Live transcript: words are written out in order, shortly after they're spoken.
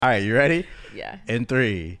All right, you ready? Yeah. In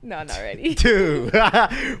 3, No, I'm not ready. 2,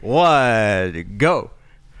 1, go.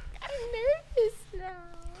 I'm nervous now.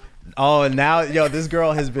 Oh, now, this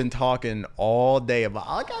girl has been talking all day about,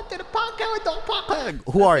 I got to the podcast with the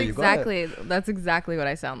podcast. Who are you? Go ahead. That's exactly what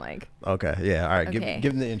I sound like. Okay, yeah, all right, Okay.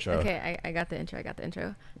 give them the intro. Okay, I got the intro.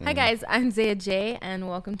 Hi, guys. I'm Zaya J, and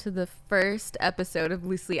welcome to the first episode of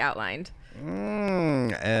Loosely Outlined.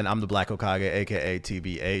 And I'm the Black Okage, aka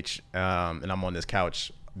TBH, and I'm on this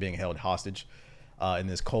couch being held hostage in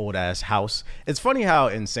this cold ass house. It's funny how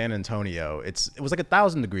in San Antonio it was like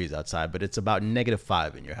 1,000 degrees outside, but it's about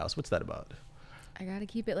 -5 in your house. What's that about? I gotta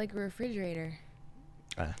keep it like a refrigerator.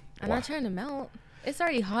 I'm Why? not trying to melt. It's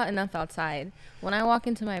already hot enough outside. When I walk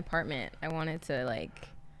into my apartment, I want it to I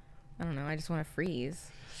don't know. I just want to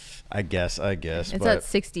freeze. I guess. It's but at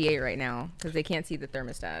 68 right now because they can't see the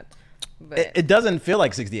thermostat. But it doesn't feel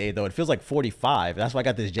like 68 though. It feels like 45. That's why I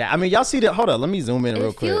got this jacket. I mean, y'all see the. Hold on, let me zoom in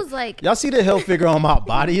real quick. It feels like y'all see the hill figure on my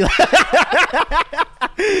body.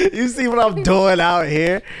 You see what I'm doing out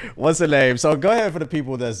here? What's the name? So go ahead for the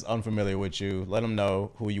people that's unfamiliar with you. Let them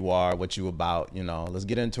know who you are, what you about. Let's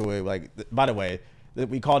get into it. Like, by the way,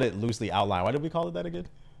 we called it Loosely Outlined. Why did we call it that again?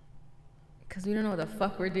 because we don't know what the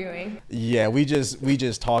fuck we're doing. Yeah, we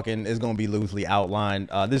just talking. It's gonna be loosely outlined.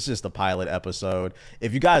 This is just a pilot episode.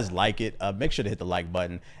 If you guys like it, make sure to hit the like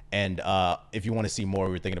button. And if you want to see more,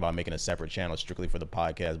 we're thinking about making a separate channel strictly for the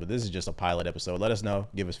podcast. But this is just a pilot episode. Let us know.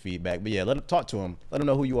 Give us feedback. But yeah, talk to them. Let them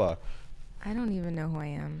know who you are. I don't even know who I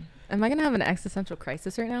am. Am I gonna have an existential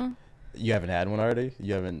crisis right now? You haven't had one already?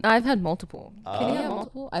 You haven't? I've had multiple. Can you have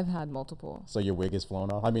multiple? I've had multiple. So your wig is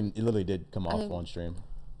flown off? I mean, it literally did come off on stream.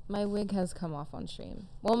 My wig has come off on stream.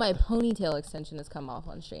 Well, my ponytail extension has come off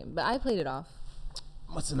on stream, but I played it off.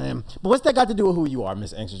 What's the name? But what's that got to do with who you are,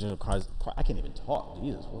 Miss Existential Crisis? I can't even talk.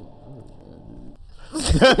 Jesus.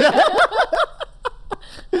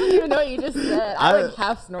 I don't even know what you just said. I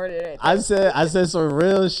half snorted it. I said some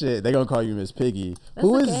real shit. They gonna call you Miss Piggy. That's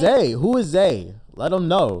Who is okay. Zay? Who is Zay? Let them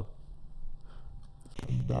know.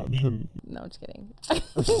 No, I'm just kidding.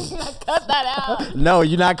 Cut that out. No,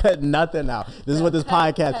 you're not cutting nothing out. This is what this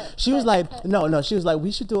podcast. She was like, no. She was like,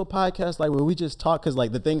 we should do a podcast like where we just talk, because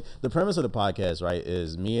like the premise of the podcast, right,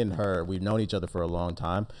 is me and her. We've known each other for a long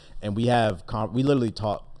time, and we literally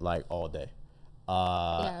talk like all day,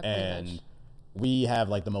 and much. we have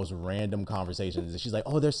like the most random conversations. And she's like,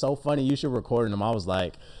 oh, they're so funny. You should record them. I was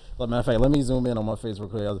like, matter of fact, let me zoom in on my face real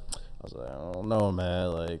quick. I was like, I don't know,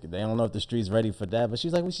 man. Like, they don't know if the street's ready for that. But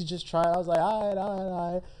she's like, we should just try it. I was like,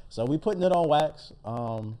 all right. So we putting it on wax.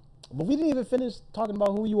 But we didn't even finish talking about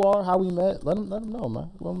who you are, how we met. Let them know, man.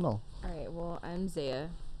 Let them know. All right, well, I'm Zaya.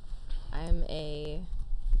 I'm a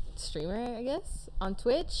streamer, I guess, on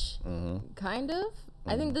Twitch. Mm-hmm. Kind of.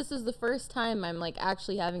 I think this is the first time I'm like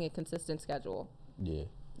actually having a consistent schedule. Yeah.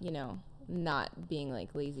 Not being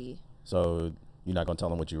like lazy. So you're not going to tell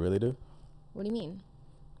them what you really do? What do you mean?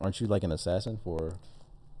 Aren't you like an assassin for... You're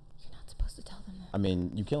not supposed to tell them that. I mean,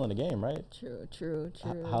 you killing the game, right? True.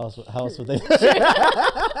 How else would they...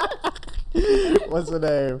 What's the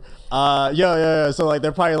name? Yeah. So like,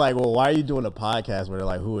 they're probably like, well, why are you doing a podcast where they're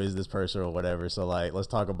like, who is this person or whatever? So like, let's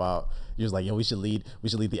talk about... He was like, yo, we should lead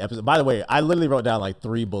the episode. By the way, I literally wrote down like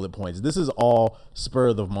 3 bullet points. This is all spur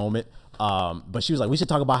of the moment. But she was like, we should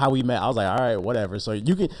talk about how we met. I was like, all right, whatever. So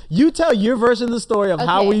you tell your version of the story of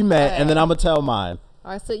how we met, and then I'm gonna tell mine.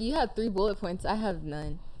 All right, so you have 3 bullet points. I have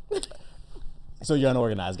none. So you're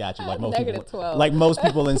unorganized, got you. Like most people, -12. like most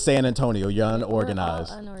people in San Antonio, you're unorganized.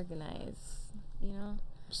 We're all unorganized,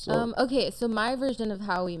 So, okay, so my version of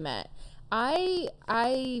how we met, I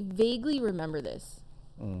vaguely remember this.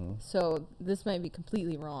 mm-hmm. So this might be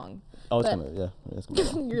completely wrong. Oh, it's but- gonna be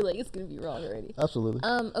wrong. You're like, it's gonna be wrong already. Absolutely.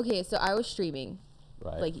 Okay, so I was streaming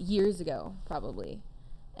Right. like years ago, probably,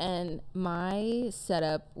 and my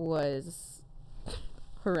setup was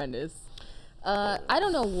horrendous. I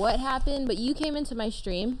don't know what happened, but you came into my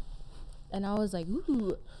stream, and I was like,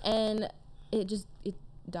 ooh, and it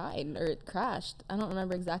died or it crashed. I don't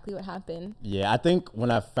remember exactly what happened. Yeah, I think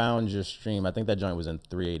when I found your stream, I think that joint was in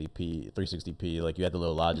 380p, 360p. Like you had the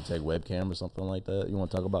little Logitech webcam or something like that. You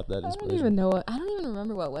want to talk about that? I don't even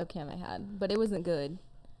remember what webcam I had, but it wasn't good.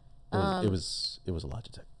 It was a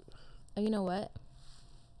Logitech. You know what?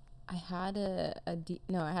 I had a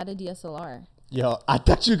DSLR. Yo, I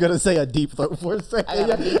thought you were gonna say a deep throat for a second. I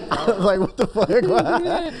got a deep I was like, what the fuck?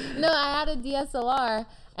 No, I had a DSLR,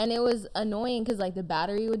 And it was annoying because like the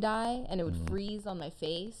battery would die and it would freeze on my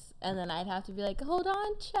face, and then I'd have to be like, hold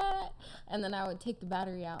on, chat, and then I would take the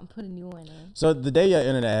battery out and put a new one in. So the day your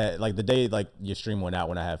internet, like the day like your stream went out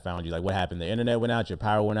when I had found you, like what happened? The internet went out, your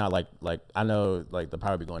power went out. Like I know like the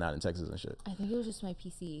power be going out in Texas and shit. I think it was just my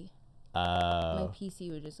PC. My PC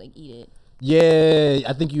would just like eat it. Yeah,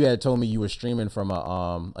 I think you had told me you were streaming from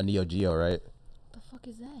a Neo Geo, right? The fuck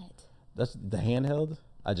is that? That's the handheld.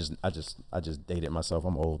 I just dated myself.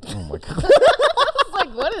 I'm old. Oh my god. I was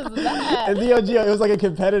like, what is that? And Neo Geo, it was like a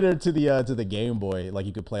competitor to the Game Boy. Like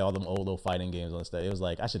you could play all them old little fighting games on stage. It was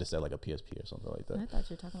like I should have said like a PSP or something like that. I thought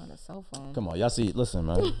you were talking about a cell phone. Come on, y'all see? Listen,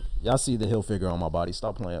 man. Y'all see the hill figure on my body.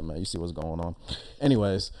 Stop playing, man. You see what's going on.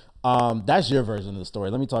 Anyways, that's your version of the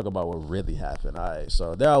story. Let me talk about what really happened. All right,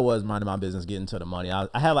 so there I was minding my business, getting to the money.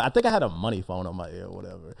 I think I had a money phone on my ear or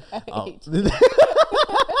whatever.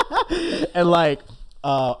 And like,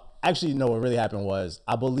 actually, no, what really happened was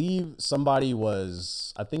I believe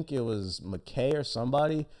I think it was McKay or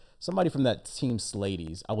somebody from that team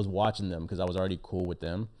Sladies. I was watching them because I was already cool with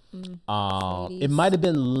them. It might have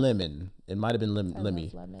been Lemon. It might have been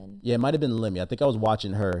Lemmy. Yeah, it might have been Lemmy. I think I was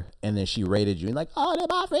watching her, and then she rated you and like, oh, they're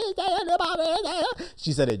my friends, they're my friends.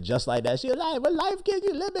 She said it just like that. She was like, "When life gives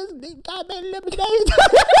you lemons, God made lemonade."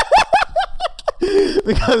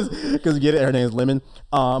 because get it, her name's Lemon.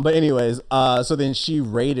 But anyways, so then she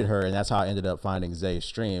rated her, and that's how I ended up finding Zay's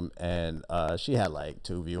stream. And she had like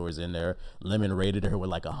 2 viewers in there. Lemon rated her with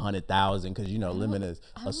like 100,000 because you know Lemon is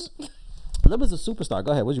Lemon's a superstar.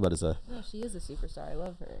 Go ahead. What you about to say? No, she is a superstar. I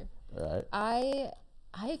love her. All right.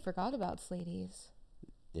 I forgot about Sladies.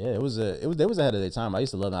 Yeah, they was ahead of their time. I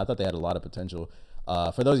used to love them. I thought they had a lot of potential.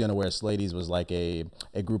 For those of you unaware, Sladies was like a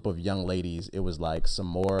group of young ladies. It was like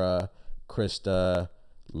Samora, Krista,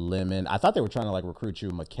 Lemon. I thought they were trying to like recruit you,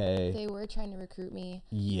 McKay. They were trying to recruit me.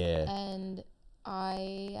 Yeah. And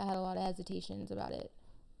I had a lot of hesitations about it.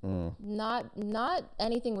 Not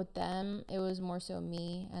anything with them. It was more so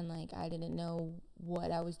me, and like I didn't know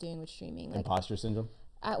what I was doing with streaming. Like, imposter syndrome.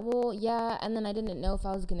 Well, yeah, and then I didn't know if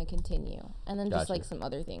I was gonna continue, and then just like some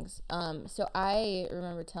other things. So I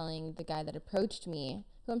remember telling the guy that approached me,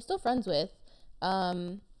 who I'm still friends with.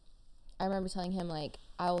 I remember telling him like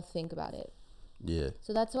I will think about it. Yeah.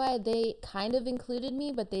 So that's why they kind of included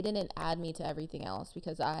me, but they didn't add me to everything else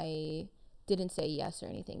because I didn't say yes or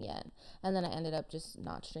anything yet, and then I ended up just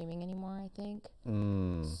not streaming anymore, I think.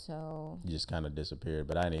 So you just kind of disappeared,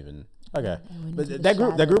 but I didn't even but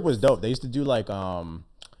that group was dope. They used to do like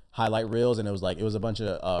highlight reels, and it was a bunch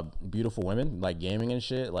of beautiful women like gaming and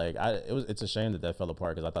shit. Like it's a shame that fell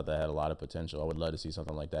apart because I thought that had a lot of potential. I would love to see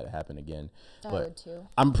something like that happen again. I would too.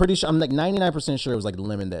 I'm pretty sure, I'm like 99% sure it was like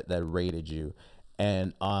Lemon that rated you,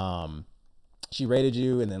 and she rated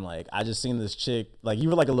you, and then like I just seen this chick, like you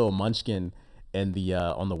were like a little munchkin in the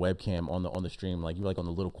on the webcam on the stream, like you were like on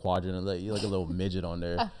the little quadrant, and you're like a little midget on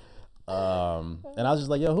there. And I was just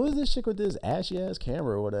like, yo, who is this chick with this ashy ass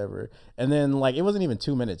camera or whatever? And then like it wasn't even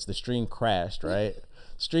 2 minutes, the stream crashed, right?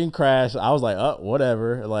 Stream crashed. I was like, oh,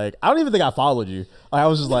 whatever. Like I don't even think I followed you. I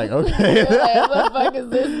was just like, okay. Like, what the fuck is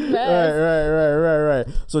this mess?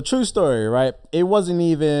 Right. So true story, right? It wasn't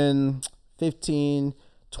even 15-20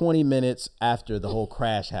 minutes after the whole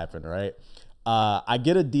crash happened, right? I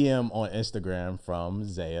get a DM on Instagram from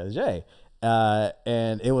Zaya J.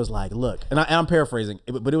 And it was like, look, and I'm paraphrasing,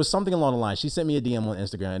 but it was something along the line. She sent me a DM on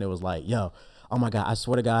Instagram, and it was like, yo, oh my God, I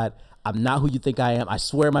swear to God, I'm not who you think I am. I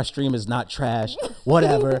swear my stream is not trash,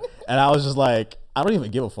 whatever. And I was just like, I don't even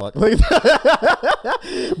give a fuck. Like,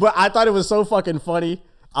 but I thought it was so fucking funny.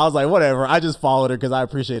 I was like, whatever. I just followed her because I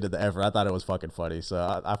appreciated the effort. I thought it was fucking funny. So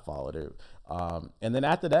I followed her. And then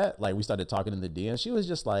after that, like we started talking in the DM. She was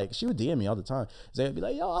just like, she would DM me all the time. Zay would be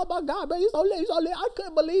like, yo, oh my God, man, you so lit. I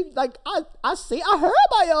couldn't believe, like, I heard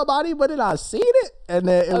about your body, but then I seen it. And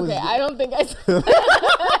then it was. Okay, I don't think I saw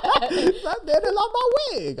that. Then it's on my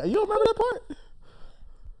wig. You don't remember that part?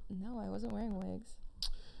 No, I wasn't wearing wigs.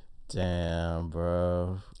 Damn,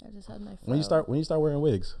 bro. I just had my fro. When you start wearing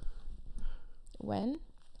wigs? When?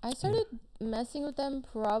 I started messing with them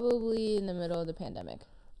probably in the middle of the pandemic.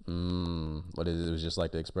 What is it? It was just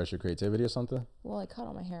like to express your creativity or something? Well, I cut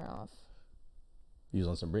all my hair off. You was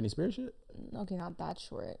on some Britney Spears shit? Okay, not that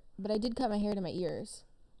short. But I did cut my hair to my ears.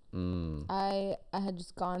 I had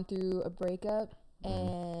just gone through a breakup,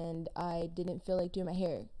 and I didn't feel like doing my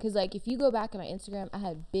hair. Because, like, if you go back on my Instagram, I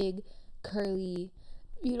had big, curly,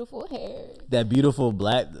 beautiful hair. That beautiful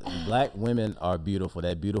black women are beautiful.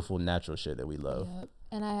 That beautiful natural shit that we love. Yep.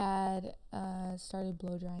 And I had started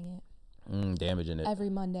blow drying it. Damaging it every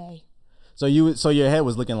Monday. So your head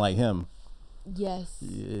was looking like him. Yes.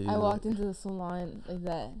 Yeah. I walked into the salon like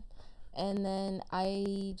that. And then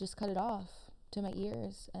I just cut it off to my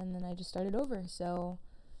ears, and then I just started over. So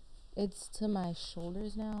it's to my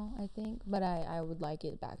shoulders now, I think. But I would like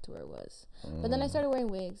it back to where it was. But then I started wearing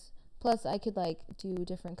wigs. Plus, I could like do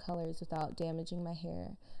different colors without damaging my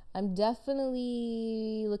hair. I'm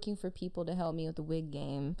definitely looking for people to help me with the wig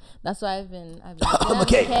game. That's why I've been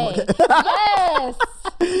McKay. Yes.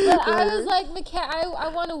 But I was like, McKay, I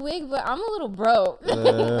want a wig, but I'm a little broke.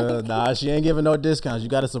 Nah, she ain't giving no discounts. You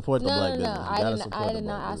got to support the black business. I did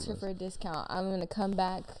not ask her for a discount. I'm going to come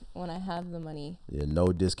back when I have the money. Yeah, no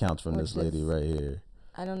discounts from this lady right here.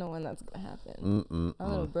 I don't know when that's going to happen. I'm a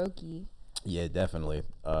little brokey. Yeah, definitely.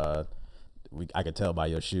 I could tell by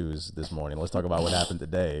your shoes this morning. Let's talk about what happened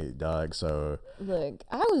today, dog. So look,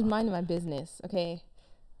 I was minding my business, okay?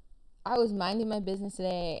 I was minding my business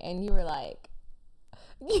today, and you were like,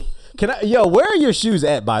 where are your shoes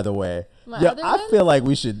at, by the way? I feel like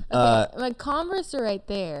we should my Converse are right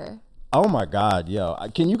there. Oh my God,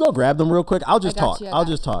 can you go grab them real quick? I'll just talk. I'll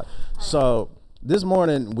just talk. So this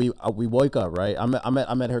morning we woke up, right?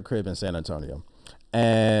 I'm at her crib in San Antonio,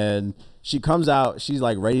 and she comes out, she's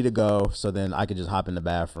like ready to go, so then I could just hop in the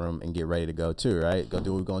bathroom and get ready to go too, right? Go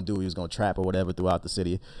do what we're gonna do. We was gonna trap or whatever throughout the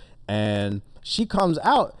city. And she comes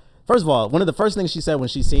out. First of all, one of the first things she said when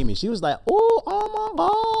she seen me, she was like, oh my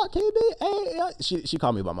God, TBA. She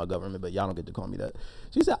called me by my government, but y'all don't get to call me that.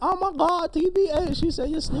 She said, oh my God, TBA. She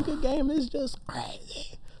said, your sneaker game is just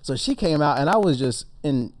crazy. So she came out, and I was just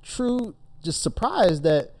surprised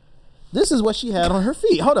that this is what she had on her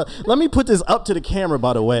feet. Hold on. Let me put this up to the camera,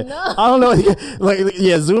 by the way. No. I don't know.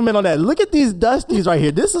 Zoom in on that. Look at these dusties right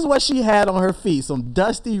here. This is what she had on her feet. Some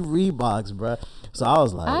dusty Reeboks, bro. So I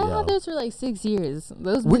was like, I had those for like 6 years.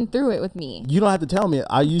 Those been through it with me. You don't have to tell me.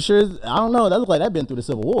 Are you sure? I don't know. That look like that been through the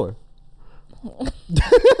Civil War.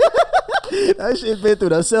 That shit been through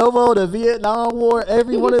the Civil War, the Vietnam War,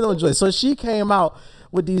 every one of them joints. So she came out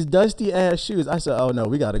with these dusty ass shoes. I said, oh no,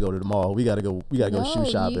 we gotta go to the mall. We gotta go shoe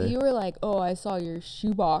shopping. You were like, oh, I saw your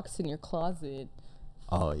shoe box in your closet.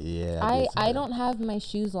 Oh yeah. I don't have my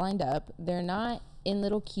shoes lined up. They're not in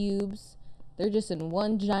little cubes. They're just in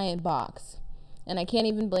one giant box. And I can't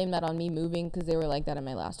even blame that on me moving, because they were like that in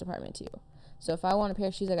my last apartment too. So if I want a pair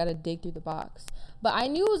of shoes, I gotta dig through the box. But I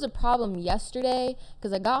knew it was a problem yesterday,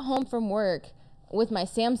 because I got home from work with my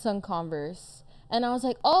Samsung Converse. And I was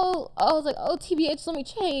like, TBH, just let me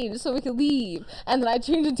change so we could leave. And then I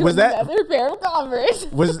changed into another pair of Converse.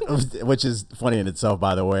 Which is funny in itself,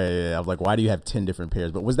 by the way. I was like, why do you have 10 different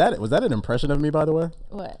pairs? But was that an impression of me, by the way?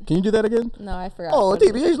 What? Can you do that again? No, I forgot. Oh,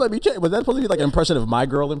 TBH, let me change. Was that supposed to be like an impression of my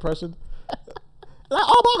girl impression? Like,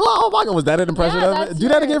 oh my God. Was that an impression of it? Do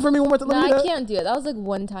that again for me one more time. No, I can't do it. That was like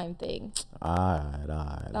one-time thing. All right.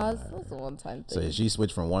 That was a one-time thing. So she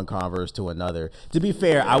switched from one Converse to another. To be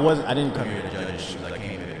fair, I didn't come here to judge shoes. I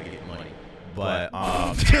came here to get money. But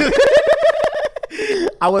I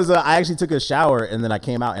actually took a shower, and then I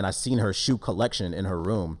came out and I seen her shoe collection in her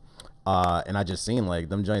room. And I just seen like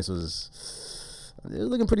them joints it was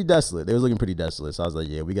looking pretty desolate. So I was like,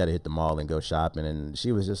 yeah, we got to hit the mall and go shopping. And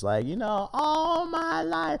she was just like, all my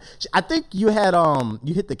life. I think you had,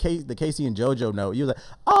 you hit the Casey and JoJo note. You was like,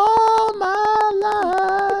 all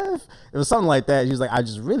my life. It was something like that. She was like, I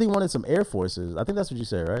just really wanted some Air Forces. I think that's what you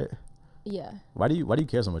said, right? Yeah. Why do you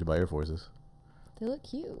care so much about Air Forces? They look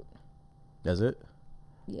cute. That's it?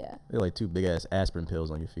 Yeah. They're like two big ass aspirin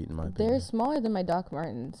pills on your feet, in my opinion. They're smaller than my Doc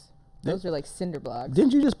Martens. Those are like cinder blocks.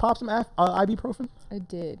 Didn't you just pop some ibuprofen? I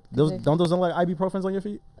did. Don't those look like ibuprofens on your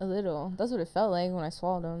feet? A little. That's what it felt like when I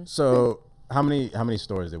swallowed them. So how many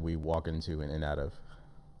stores did we walk into and out of?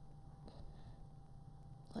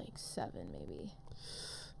 Like 7 maybe.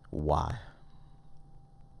 Why?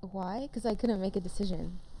 Because I couldn't make a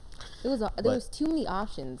decision. There was too many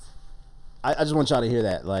options. I just want y'all to hear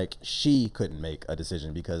that. Like, she couldn't make a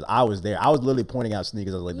decision because I was there. I was literally pointing out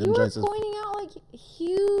sneakers. I was like, you were pointing out like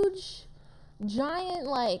huge, giant,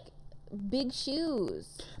 like big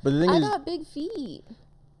shoes. But the thing is, I got big feet.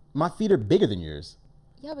 My feet are bigger than yours.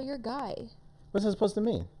 Yeah, but you're a guy. What's that supposed to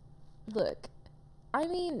mean? Look, I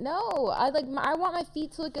mean, no. I want my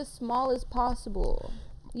feet to look as small as possible.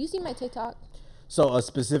 You see my TikTok? So a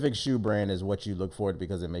specific shoe brand is what you look for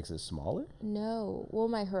because it makes it smaller? No. Well,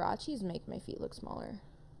 my Huaraches make my feet look smaller.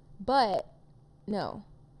 But, no.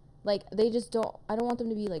 Like, they just don't... I don't want them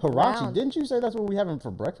to be, like, Huarache? round. Didn't you say that's what we're having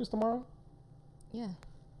for breakfast tomorrow? Yeah.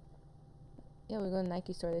 Yeah, we go to the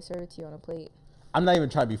Nike store. They serve it to you on a plate. I'm not even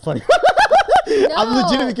trying to be funny. No, I'm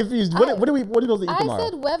legitimately confused. What are we supposed to eat tomorrow? I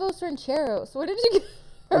said huevos rancheros. Where did you get...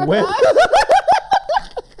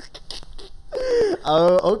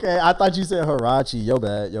 Oh, okay. I thought you said Huarache. Yo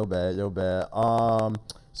bad.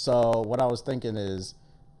 So what I was thinking is,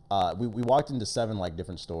 we walked into 7 like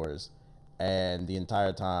different stores, and the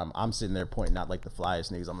entire time I'm sitting there pointing out like the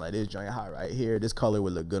flyest niggas. I'm like, this joint hot right here. This color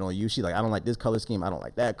would look good on you. She like, I don't like this color scheme. I don't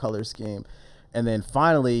like that color scheme. And then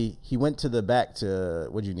finally, he went to the back to,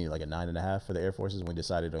 what'd you need, like a 9.5 for the Air Forces when we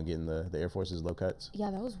decided on getting the Air Forces low cuts? Yeah,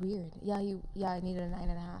 that was weird. Yeah, I needed a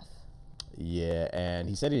 9.5. Yeah, and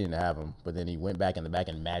he said he didn't have them, but then he went back in the back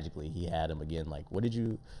and magically he had them again. Like, what did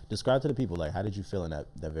you describe to the people? Like, how did you feel in that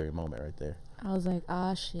very moment right there? I was like,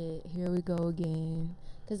 ah, shit, here we go again.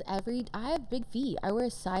 Because I have big feet. I wear a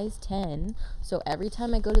size 10. So every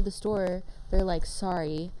time I go to the store, they're like,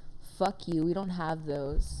 sorry, fuck you, we don't have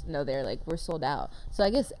those. No, they're like, we're sold out. So I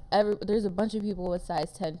guess there's a bunch of people with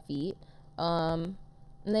size 10 feet. And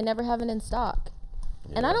they never have it in stock.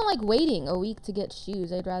 Yeah. And I don't like waiting a week to get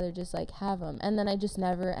shoes. I'd rather just like have them. And then I just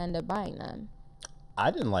never end up buying them. I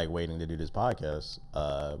didn't like waiting to do this podcast.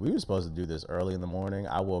 We were supposed to do this early in the morning.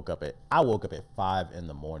 I woke up at 5 in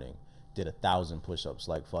the morning. Did 1,000 push-ups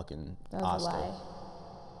like fucking that was Oscar. A lie.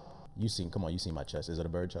 You seen my chest. Is it a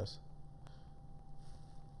bird chest?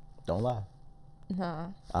 Don't lie.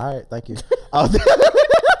 No. All right, thank you. So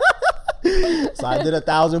I did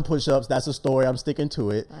 1,000 push-ups. That's a story. I'm sticking to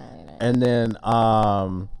it. All right. And then,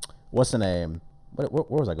 what's the name? Where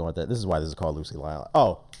was I going with that? This is why this is called Lucy Lyle.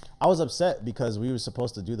 Oh, I was upset because we were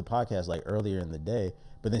supposed to do the podcast like earlier in the day,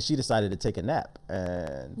 but then she decided to take a nap.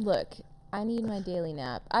 And look, I need my daily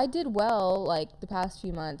nap. I did well like the past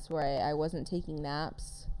few months where I wasn't taking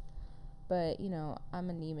naps. But, you know, I'm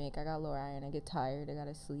anemic. I got low iron. I get tired. I got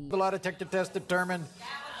to sleep. A lie detector test determined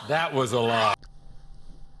that was a lie.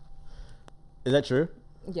 Is that true?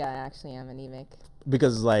 Yeah, I actually am anemic.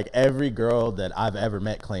 Because like every girl that I've ever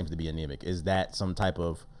met claims to be anemic. Is that some type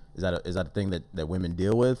of, is that a thing that women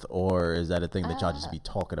deal with, or is that a thing that y'all just be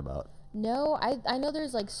talking about? No, I know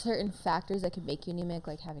there's like certain factors that can make you anemic,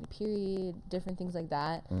 like having period, different things like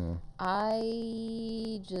that.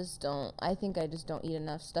 I think I just don't eat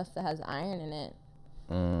enough stuff that has iron in it.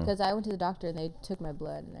 Because I went to the doctor and they took my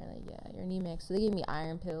blood and they're like, yeah, you're anemic. So they gave me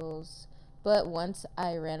iron pills. But once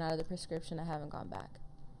I ran out of the prescription, I haven't gone back.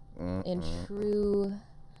 In true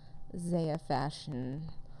Zaya fashion.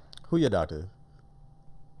 Who your doctor?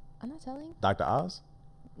 I'm not telling. Dr. Oz?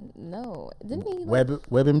 No. Didn't he?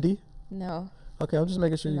 WebMD? No. Okay, I'm just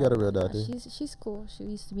making sure you got a real doctor. She's cool. She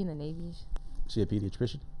used to be in the Navy. She a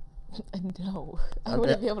pediatrician? No. I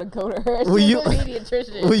wouldn't be able to go to her. Well, She's a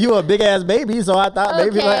pediatrician. Well, you a big ass baby, so I thought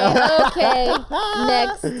maybe like. Okay.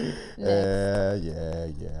 Next.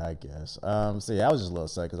 Yeah, I guess. So yeah, I was just a little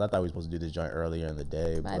sad because I thought we were supposed to do this joint earlier in the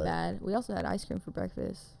day. My bad. We also had ice cream for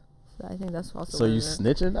breakfast. So I think that's also. So you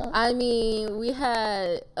snitching now? I mean, we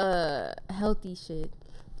had healthy shit.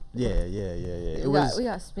 Yeah. We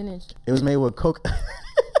got spinach. It was made with Coke.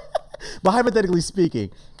 But hypothetically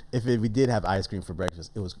speaking, if we did have ice cream for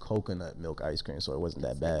breakfast, it was coconut milk ice cream, so it wasn't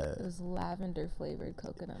that bad. It was lavender flavored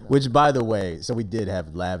coconut milk. Which, by the way, so we did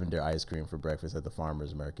have lavender ice cream for breakfast at the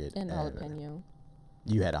farmer's market. And jalapeno.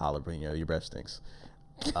 You had a jalapeno. Your breath stinks.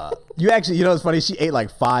 You actually, you know, it's funny. She ate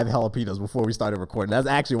like 5 jalapenos before we started recording. That's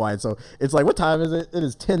actually why. It's like, what time is it? It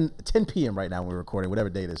is 10 p.m. right now when we're recording, whatever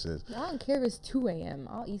day this is. I don't care if it's 2 a.m.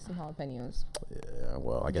 I'll eat some jalapenos. Yeah,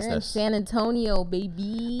 well, I guess You're that's in San Antonio,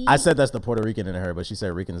 baby. I said that's the Puerto Rican in her, but she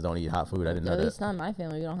said Ricans don't eat hot food. I didn't know that. At least not in my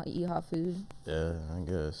family. We don't eat hot food. Yeah, I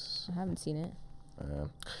guess. I haven't seen it. Yeah.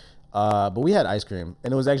 But we had ice cream,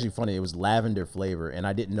 and it was actually funny. It was lavender flavor, and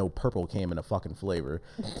I didn't know purple came in a fucking flavor.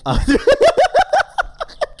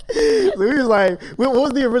 So he was like, what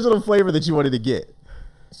was the original flavor that you wanted to get?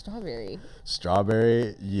 Strawberry,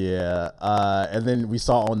 yeah. And then we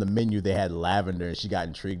saw on the menu they had lavender, and she got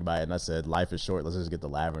intrigued by it. And I said, life is short. Let's just get the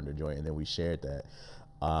lavender joint. And then we shared that.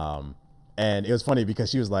 And it was funny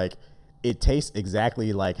because she was like, it tastes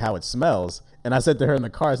exactly like how it smells. And I said to her in the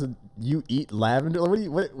car, I said, you eat lavender?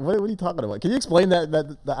 What are you talking about? Can you explain that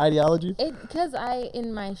the ideology? Because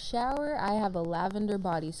in my shower, I have a lavender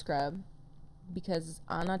body scrub. Because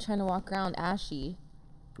I'm not trying to walk around ashy.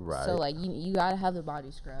 Right. So, like, you got to have the body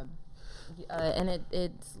scrub. And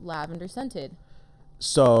it's lavender scented.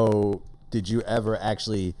 So, did you ever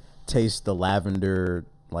actually taste the lavender,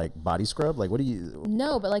 like, body scrub? Like, what do you...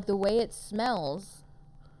 No, but, like, the way it smells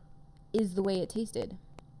is the way it tasted.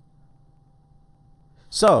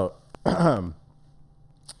 So,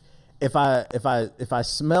 if I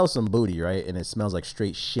smell some booty, right, and it smells like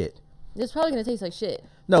straight shit... It's probably going to taste like shit.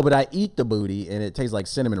 No, but I eat the booty and it tastes like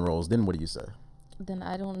cinnamon rolls. Then what do you say? Then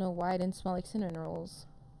I don't know why it didn't smell like cinnamon rolls.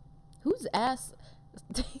 Whose ass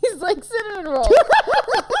tastes like cinnamon rolls?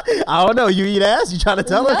 I don't know. You eat ass? You trying to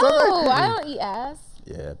tell us something? No, I don't eat ass.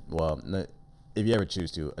 Yeah, well, if you ever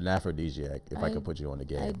choose to, an aphrodisiac, if I could put you on the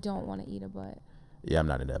game. I don't want to eat a butt. Yeah, I'm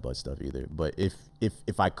not into that butt stuff either. But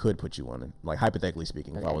if I could put you on it, like hypothetically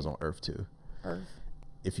speaking, if I was on Earth 2.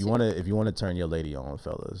 If you wanna turn your lady on,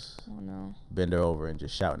 fellas. Oh no. Bend her over and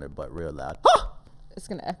just shout in her butt real loud. It's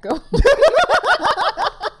gonna echo.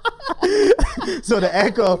 So the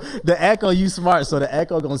echo, you smart. So the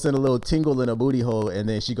echo gonna send a little tingle in her booty hole, and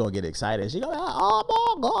then she gonna get excited. She gonna be like,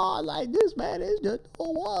 oh my God, like this man is just the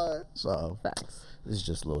one. So Facts. this is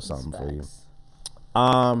just a little something for you.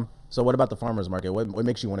 Facts. So what about the farmers market? What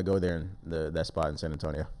makes you want to go there in that spot in San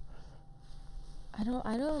Antonio? I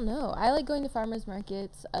don't know. I like going to farmers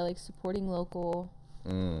markets. I like supporting local.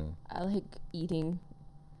 I like eating.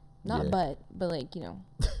 Not Yeah. but like, you know.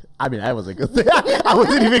 I mean, that was a good thing. I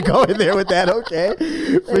wasn't even going there with that. Okay,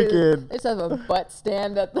 freaking. They just have a butt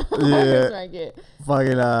stand at the farmers market.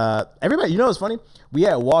 Fucking everybody. You know what's funny? We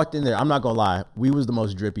had walked in there. I'm not gonna lie. We was the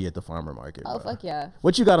most drippy at the farmer market. Oh, bro. fuck yeah.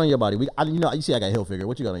 What you got on your body? You see, I got Hilfiger.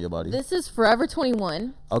 What you got on your body? This is Forever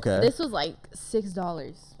 21. Okay. This was like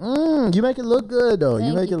 $6. You make it look good though.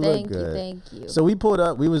 You make it look thank good. Thank you. So we pulled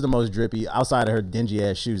up. We was the most drippy outside of her dingy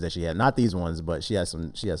ass shoes that she had. Not these ones, but she had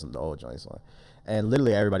some old joints on. And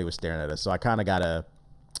literally everybody was staring at us. So I kind of got a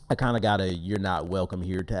 "you're not welcome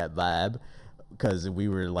here" type vibe, because we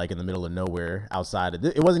were like in the middle of nowhere outside of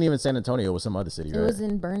it. Wasn't even San Antonio. It was some other city. It right? was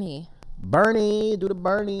in Bernie. Do the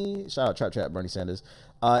Bernie. Shout out Trap Bernie Sanders.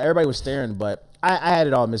 Everybody was staring, but I had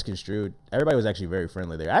it all misconstrued. Everybody was actually very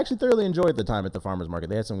friendly there. I actually thoroughly enjoyed the time at the farmers market.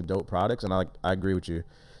 They had some dope products, and I agree with you.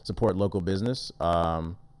 Support local business.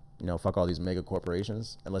 Fuck all these mega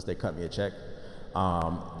corporations. Unless they cut me a check,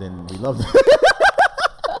 then we love them.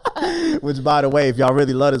 Which, by the way, if y'all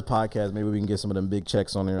really love this podcast, maybe we can get some of them big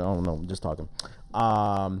checks on there. I don't know. I'm just talking.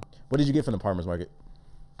 What did you get from the farmers market?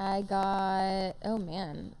 I got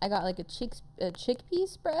like a chickpea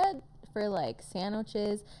spread for like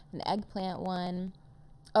sandwiches, an eggplant one.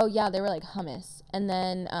 Oh yeah, they were like hummus. And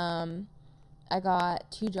then I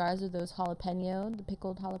got 2 jars of those the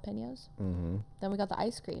pickled jalapenos. Mm-hmm. Then we got the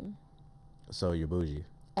ice cream. So you're bougie.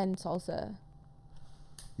 And salsa.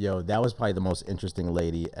 Yo, that was probably the most interesting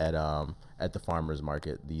lady at the farmers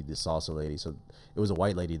market, the salsa lady. So it was a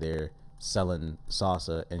white lady there selling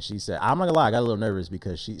salsa, and she said, I'm not gonna lie, I got a little nervous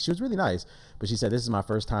because she was really nice, but she said, this is my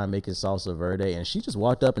first time making salsa verde, and she just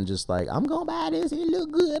walked up and just like, I'm gonna buy this, it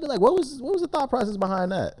look good. Like, what was the thought process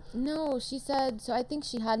behind that? No, she said, so I think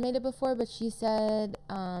she had made it before, but she said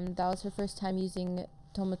that was her first time using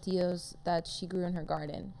tomatillos that she grew in her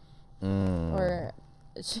garden. Or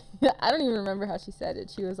I don't even remember how she said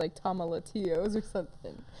it. She was like tomatillos or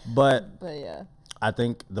something. But yeah. I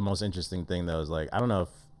think the most interesting thing though is, like, I don't know if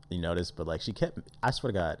you noticed, but like, I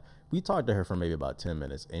swear to God, we talked to her for maybe about 10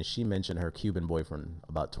 minutes, and she mentioned her Cuban boyfriend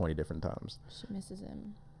about 20 different times. She misses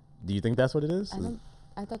him. Do you think that's what it is?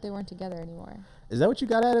 I thought they weren't together anymore. Is that what you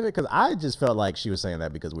got out of it? Because I just felt like she was saying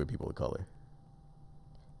that because we're people of color.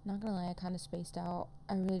 Not gonna lie, I kind of spaced out.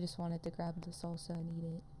 I really just wanted to grab the salsa and eat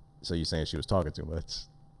it. So you're saying she was talking too much?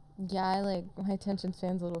 Yeah, my attention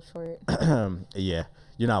span's a little short. Yeah,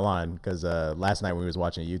 you're not lying, because last night when we was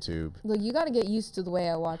watching YouTube. Look, you got to get used to the way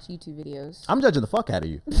I watch YouTube videos. I'm judging the fuck out of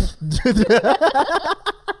you.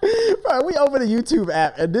 Bro, we opened the YouTube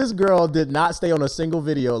app, and this girl did not stay on a single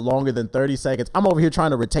video longer than 30 seconds. I'm over here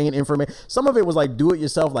trying to retain information. Some of it was like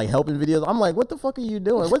do-it-yourself, like helping videos. I'm like, what the fuck are you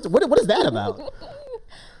doing? What is that about?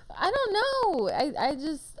 I don't know.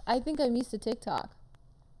 I think I'm used to TikTok.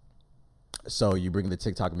 So you bring the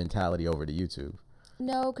TikTok mentality over to YouTube?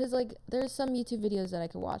 No, because like there's some YouTube videos that I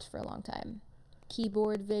could watch for a long time.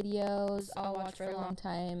 Keyboard videos I'll watch for a long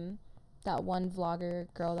time. That one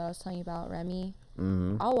vlogger girl that I was telling you about, Remy.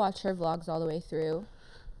 Mm-hmm. I'll watch her vlogs all the way through.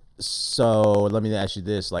 So let me ask you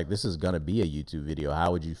this. Like, this is going to be a YouTube video.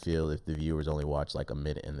 How would you feel if the viewers only watched like a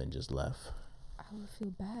minute and then just left? I would feel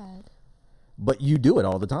bad. But you do it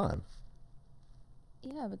all the time.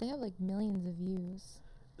 Yeah, but they have like millions of views.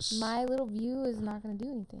 My little view is not going to do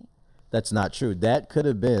anything. That's not true. That could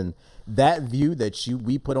have been that view that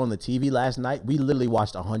we put on the TV last night. We literally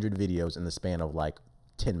watched 100 videos in the span of like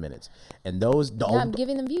 10 minutes. And those... I'm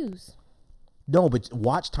giving them views. No, but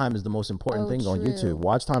watch time is the most important thing on YouTube.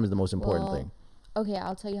 Watch time is the most important thing. Okay,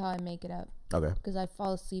 I'll tell you how I make it up. Okay. Because I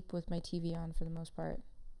fall asleep with my TV on for the most part.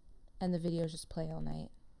 And the videos just play all night.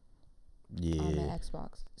 Yeah. On my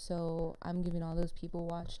Xbox. So I'm giving all those people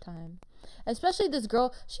watch time. Especially this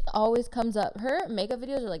girl, she always comes up. Her makeup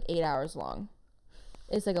videos are like 8 hours long.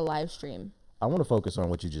 It's like a live stream. I want to focus on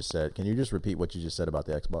what you just said. Can you just repeat what you just said about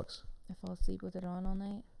the Xbox? I fall asleep with it on all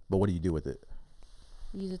night. But what do you do with it?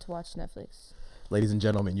 Use it to watch Netflix. Ladies and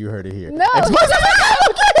gentlemen, you heard it here. No! Xbox.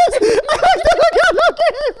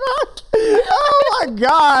 Oh my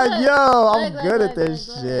god, yo, I'm Look, good look, at this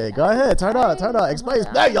look, shit. look. Go ahead, turn on. Explain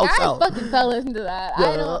yourself. I fucking fell into that. Yeah.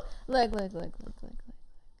 I don't look.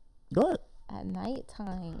 Go ahead. At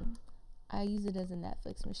nighttime, I use it as a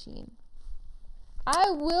Netflix machine.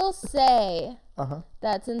 I will say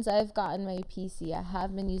that since I've gotten my PC, I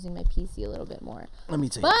have been using my PC a little bit more. Let me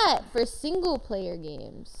tell you. But for single player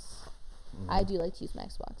games, I do like to use my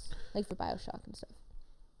Xbox, like for BioShock and stuff.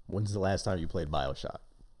 When's the last time you played BioShock,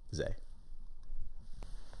 Zay?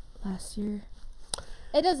 Last year.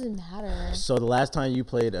 It doesn't matter. So the last time you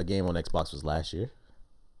played a game on Xbox was last year?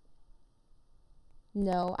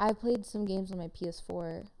 No, I played some games on my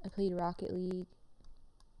PS4. I played Rocket League.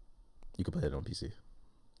 You could play it on PC.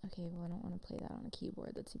 Okay, well, I don't want to play that on a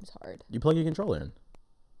keyboard. That seems hard. You plug your controller in.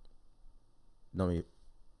 No, me.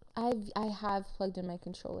 I have plugged in my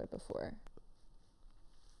controller before,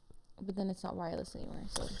 but then it's not wireless anymore.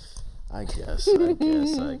 So I guess.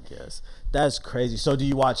 That's crazy. So do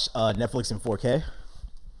you watch Netflix in 4K?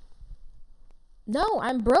 no,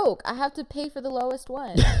 I'm broke. I have to pay for the lowest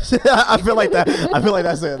one. I feel like that's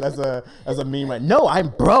a meme, right? No, I'm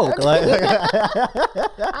broke. Like, I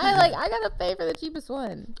gotta pay for the cheapest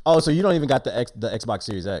one. oh, so you don't even got the Xbox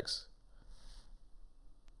Series X?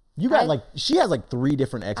 You got she has like 3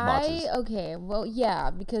 different Xboxes. Okay, well,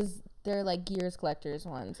 yeah, because they're like Gears collectors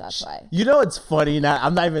ones. That's why. You know, it's funny. It's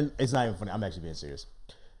not even funny. I'm actually being serious.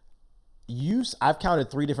 I've counted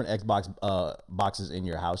 3 different Xbox boxes in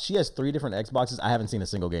your house. She has 3 different Xboxes. I haven't seen a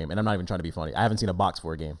single game, and I'm not even trying to be funny. I haven't seen a box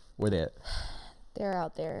for a game. Where they at? They're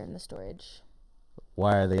out there in the storage.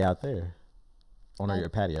 Why are they out there? On your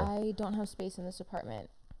patio. I don't have space in this apartment.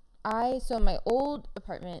 So my old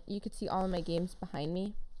apartment, you could see all of my games behind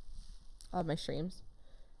me, all of my streams.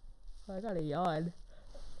 Oh, I got a yawn.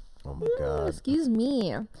 Oh my god. Excuse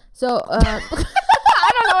me. So I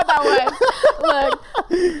don't know what that was. Look,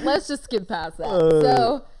 let's just skip past that.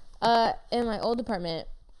 So in my old apartment,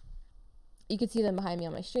 you could see them behind me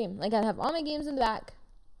on my stream. Like, I'd have all my games in the back.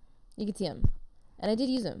 You could see them. And I did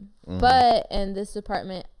use them. Mm-hmm. But in this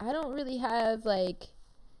apartment, I don't really have, like,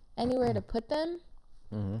 anywhere to put them.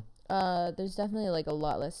 Mm-hmm. There's definitely, like, a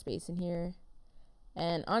lot less space in here.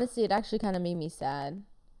 And honestly, it actually kind of made me sad.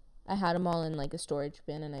 I had them all in, like, a storage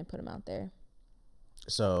bin, and I put them out there.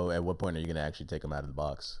 So at what point are you going to actually take them out of the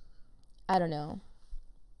box? I don't know.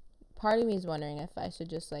 Part of me is wondering if I should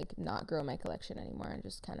just, like, not grow my collection anymore and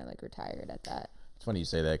just kind of, like, retire it at that. It's funny you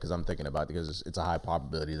say that because I'm thinking about it because it's a high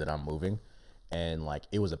probability that I'm moving. And, like,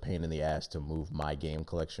 it was a pain in the ass to move my game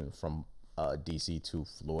collection from DC to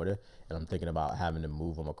Florida. And I'm thinking about having to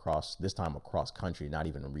move them across country, not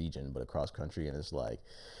even a region, but across country. And it's like,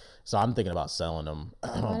 so I'm thinking about selling them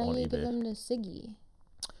Why don't you give them to Siggy?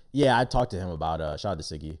 Yeah, I talked to him about, shout out to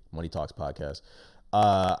Siggy, Money Talks podcast.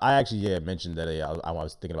 I actually, mentioned that I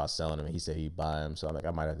was thinking about selling them, and he said he'd buy them. So I'm like,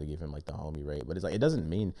 I might have to give him, like, the homie rate. But it's like, it doesn't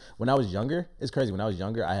mean, when I was younger, it's crazy. When I was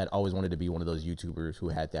younger, I had always wanted to be one of those YouTubers who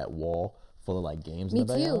had that wall full of, like, games. Me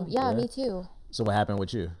too. Yeah, me too. So what happened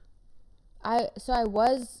with you? I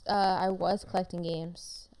was collecting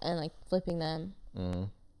games and, like, flipping them.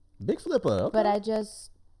 Big flipper. Okay. But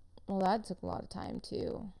that took a lot of time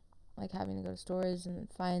too. Like, having to go to stores and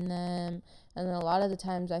find them. And then a lot of the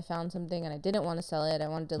times I found something and I didn't want to sell it. I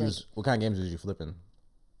wanted to, like... What kind of games was you flipping?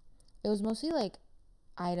 It was mostly, like,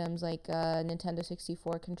 items like Nintendo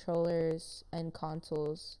 64 controllers and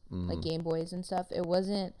consoles, like Game Boys and stuff. It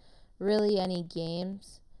wasn't really any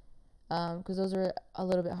games, because those are a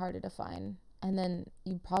little bit harder to find. And then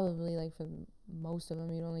you probably, like, for most of them,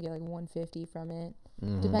 you'd only get, like, $150 from it,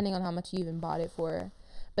 depending on how much you even bought it for.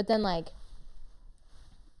 But then, like...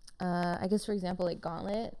 I guess, for example, like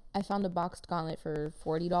Gauntlet, I found a boxed Gauntlet for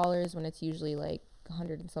 $40 when it's usually like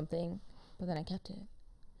 100 and something, but then I kept it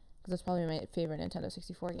because that's probably my favorite Nintendo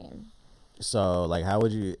 64 game. So, like, how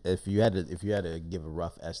would you, if you had to give a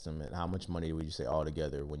rough estimate, how much money would you say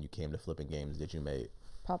altogether when you came to flipping games that you made?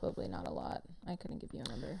 Probably not a lot. I couldn't give you a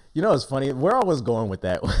number. You know, it's funny. Where I was going with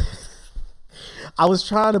that. I was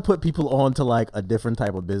trying to put people on to, like, a different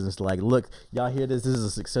type of business. Like, look, y'all hear this? This is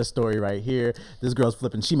a success story right here. This girl's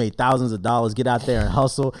flipping. She made thousands of dollars. Get out there and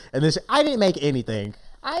hustle. And then I didn't make anything.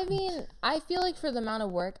 I mean, I feel like for the amount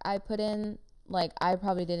of work I put in, like, I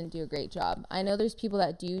probably didn't do a great job. I know there's people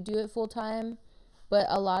that do it full time, but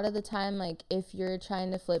a lot of the time, like, if you're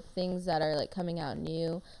trying to flip things that are, like, coming out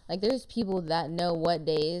new, like, there's people that know what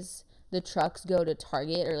days the trucks go to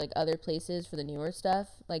Target or, like, other places for the newer stuff,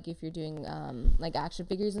 like if you're doing like action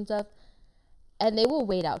figures and stuff, and they will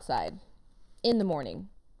wait outside in the morning.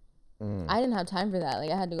 I didn't have time for that.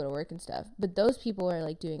 Like, I had to go to work and stuff, but those people are,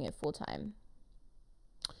 like, doing it full time.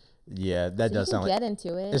 Yeah, that So does you sound can like get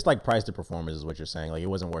into it. it's like price to performance is what you're saying. Like it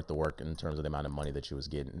wasn't worth the work in terms of the amount of money that you was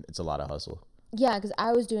getting. It's a lot of hustle. Yeah, because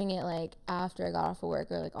I was doing it like after I got off of work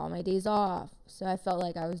or like all my days off. So I felt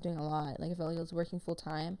like I was doing a lot. Like I felt like I was working full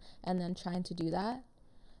time and then trying to do that.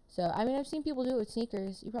 So I mean, I've seen people do it with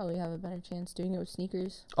sneakers. You probably have a better chance doing it with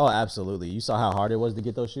sneakers. Oh, absolutely. You saw how hard it was to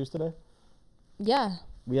get those shoes today? Yeah,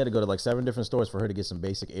 We had to go to like 7 different stores for her to get some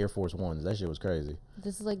basic Air Force Ones. That shit was crazy.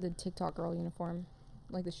 this is like the TikTok girl uniform,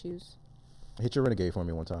 like the shoes. Hit your Renegade for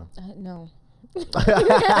me one time. No. No, Fun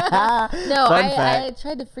I fact.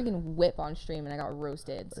 tried to freaking whip on stream and I got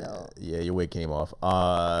roasted. So Yeah, your wig came off.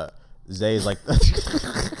 Zay is like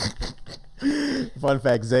fun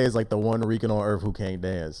fact, Zay is like the one Rican on earth who can't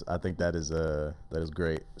dance. I think that is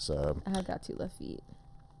great. So I have got 2 left feet.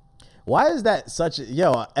 why is that such a,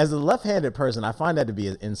 yo, as a left-handed person, I find that to be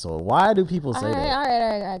an insult. Why do people say All that?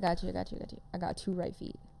 right. I got you. I got 2 right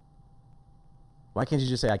feet. Why can't you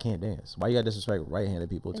just say I can't dance? Why you gotta disrespect right-handed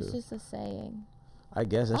people too? It's just a saying. I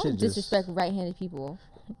guess that I should don't just disrespect right-handed people.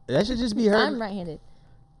 that should just be heard. I'm right-handed.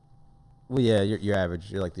 Well, yeah, you're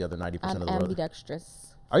average. You're like the other 90% I'm of the world.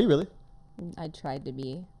 ambidextrous. Are you really? I tried to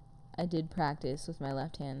be. I did practice with my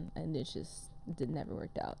left hand, and it never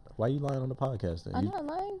worked out. Why are you lying on the podcast then? I'm You, not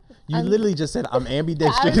lying. you I'm- literally just said I'm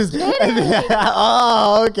ambidextrous. I was kidding.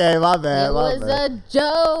 Oh, okay, my bad. It my was bad. a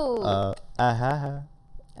joke.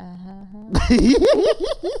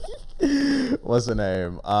 What's the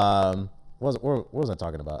name? What was I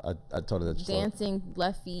talking about? I told her that. Dancing,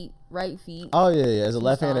 left feet, right feet. Oh yeah. As a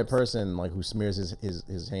left-handed stomps. person, like who smears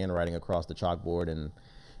his handwriting across the chalkboard, and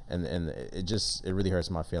it really hurts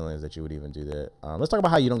my feelings that you would even do that. Let's talk about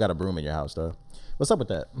how you don't got a broom in your house, though. What's up with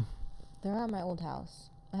that? They're at my old house.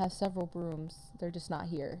 I have several brooms. They're just not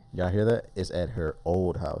here. Y'all hear that? It's at her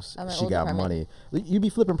old house. At my She old got apartment. money. You be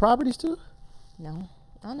flipping properties too? No,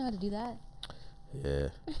 I don't know how to do that. Yeah.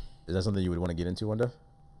 Is that something you would want to get into one day?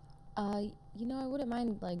 I wouldn't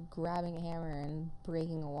mind like grabbing a hammer and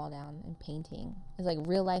breaking a wall down and painting. It's like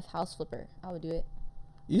real life house flipper. I would do it.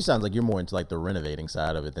 You sound like you're more into like the renovating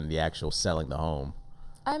side of it than the actual selling the home.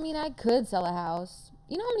 I mean, I could sell a house.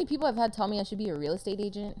 You know how many people I've had tell me I should be a real estate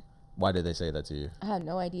agent? Why did they say that to you? I have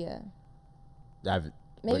no idea. Maybe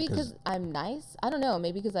Maybe because I'm nice. I don't know.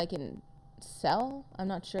 Maybe because I can sell. I'm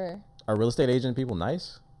not sure. are real estate agent people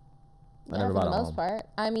nice? I Yeah, never for bought the a most home. part.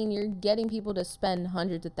 I mean, you're getting people to spend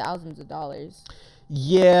hundreds of thousands of dollars.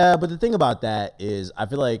 Yeah, but the thing about that is, I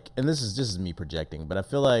feel like, and this is me projecting, but I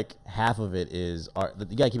feel like half of it is,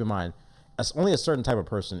 you gotta keep in mind, only a certain type of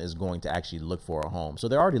person is going to actually look for a home. So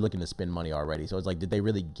they're already looking to spend money already. So it's like, did they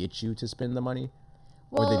really get you to spend the money,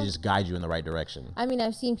 or did Well, they just guide you in the right direction? I mean,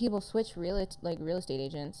 I've seen people switch real estate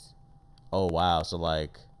agents. Oh wow, so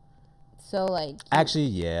like, So like, actually,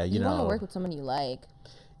 yeah, you want to know, work with someone you like.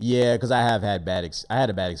 yeah, because I have had I had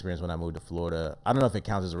a bad experience when I moved to Florida. I don't know if it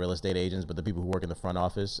counts as a real estate agents, but the people who work in the front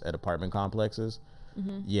office at apartment complexes.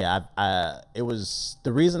 Yeah, it was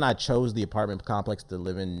the reason I chose the apartment complex to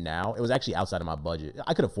live in now. It was actually outside of my budget.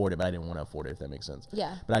 I could afford it, but I didn't want to afford it, if that makes sense.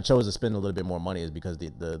 Yeah. But I chose to spend a little bit more money is because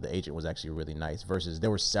the agent was actually really nice. Versus there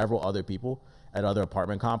were several other people at other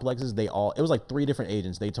apartment complexes. It was like 3 different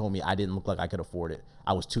agents. They told me I didn't look like I could afford it.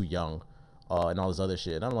 I was too young, and all this other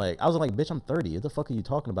shit. And I was like, bitch, I'm 30. What the fuck are you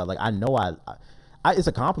talking about? Like, I know it's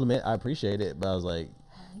a compliment. I appreciate it, but I was like,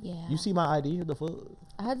 Yeah. you see my ID? What the fuck?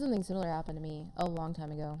 I had something similar happen to me a long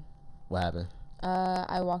time ago. What happened?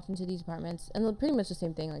 I walked into these apartments, and pretty much the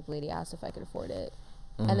same thing. Like, the lady asked if I could afford it,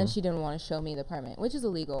 and then she didn't want to show me the apartment, which is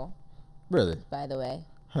illegal, Really? by the way.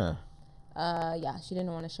 Huh. Yeah, she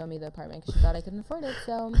didn't want to show me the apartment because she thought I couldn't afford it.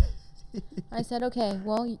 So I said, okay,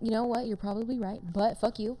 well, you know what? You're probably right, but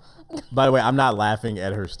fuck you. By the way, I'm not laughing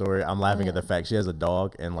at her story. I'm laughing at the fact she has a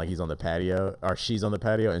dog and like he's on the patio or she's on the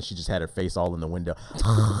patio and she just had her face all in the window. She's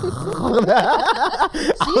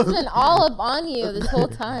been all up on you this whole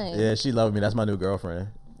time. Yeah, she loved me. That's my new girlfriend.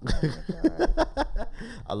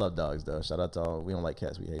 I love dogs though. Shout out to all. We don't like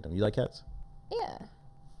cats. We hate them. You like cats? Yeah,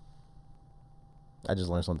 I just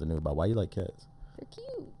learned something new about why you like cats. they're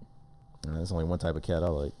cute. There's only one type of cat I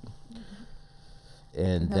like.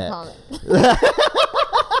 And No that. comment.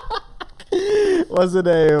 What's the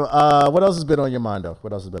name? What else has been on your mind though?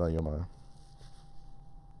 What else has been on your mind?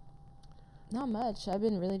 Not much. I've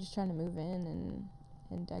been really just trying to move in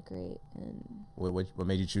and decorate and. What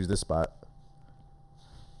made you choose this spot?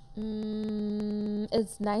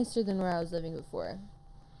 It's nicer than where I was living before.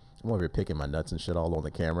 I'm over here picking my nuts and shit all on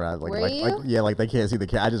the camera. Were you? Yeah, like they can't see the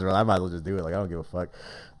cat. I just realized I might as well just do it. Like I don't give a fuck.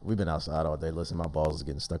 We've been outside all day. Listen, my balls is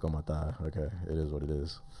getting stuck on my thigh. Okay, it is what it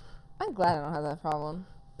is. I'm glad I don't have that problem.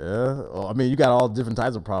 Yeah. Well, I mean, you got all different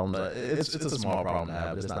types of problems. It's a small problem to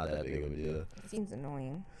have, but it's not that big of a deal. It seems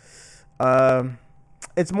annoying.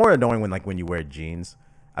 It's more annoying when you wear jeans.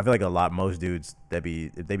 I feel like most dudes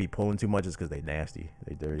if they be pulling too much, it's because they nasty,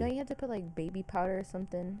 they dirty. Don't you have to put like baby powder or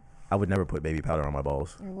something? I would never put baby powder on my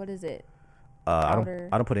balls. Or what is it? I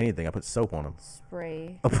don't put anything. I put soap on them.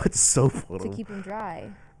 Spray. I put soap on them To keep them dry.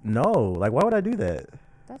 No, like why would I do that?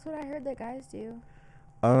 That's what I heard that guys do.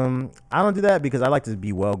 I don't do that because I like to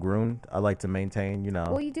be well groomed. I like to maintain,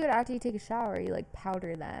 Well, you do it after you take a shower. You like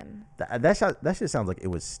powder them. That shit sounds like it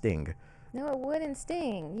would sting. No, it wouldn't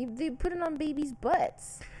sting. They put it on babies'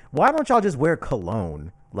 butts. Why don't y'all just wear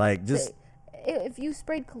cologne? Like, just... If you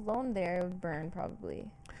sprayed cologne there, it would burn probably.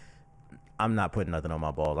 I'm not putting nothing on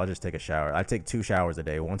my balls. I'll just take a shower. I take 2 showers a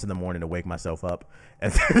day. Once in the morning to wake myself up.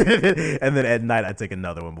 And then at night, I take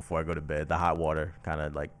another one before I go to bed. The hot water kind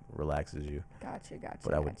of, like, relaxes you. Gotcha.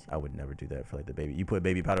 But I would never do that for, like, the baby. You put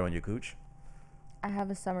baby powder on your cooch? I have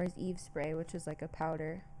a Summer's Eve spray, which is like a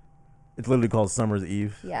powder. It's literally called Summer's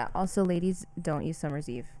Eve. Yeah. Also, ladies, don't use Summer's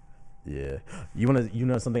Eve. Yeah. You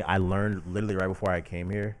know something I learned literally right before I came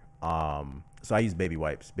here? So I use baby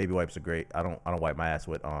wipes. Baby wipes are great. I don't wipe my ass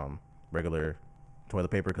with regular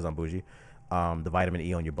toilet paper because I'm bougie. The vitamin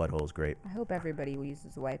E on your butthole is great. I hope everybody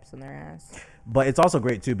uses wipes on their ass. But it's also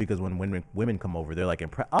great too because when women come over, they're like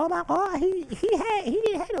impressed. Oh my god, he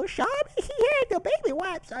didn't have no shower. He had the baby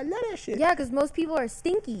wipes. I love that shit. Yeah, because most people are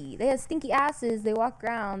stinky. They have stinky asses. They walk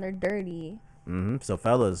around. They're dirty. So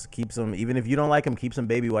fellas, keep some. Even if you don't like them, keep some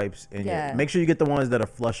baby wipes. Make sure you get the ones that are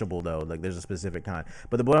flushable though. Like there's a specific kind.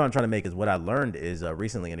 But the point I'm trying to make is what I learned is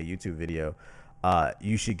recently in a YouTube video.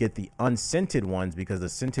 You should get the unscented ones because the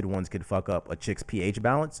scented ones could fuck up a chick's pH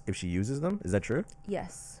balance if she uses them. Is that true?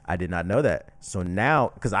 Yes. I did not know that. So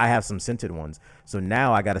now, because I have some scented ones, so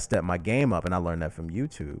now I got to step my game up, and I learned that from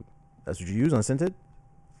YouTube. That's what you use, unscented?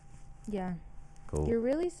 Yeah. Cool. You're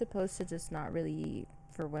really supposed to just not really,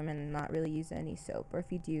 for women, not really use any soap, or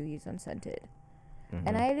if you do, use unscented. Mm-hmm.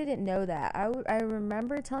 And I didn't know that. I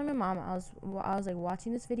remember telling my mom I was like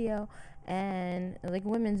watching this video and like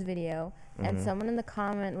women's video, and someone in the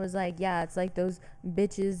comment was like, "Yeah, it's like those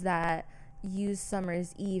bitches that use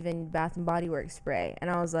Summer's Eve and Bath and Body Works spray." And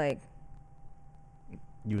I was like,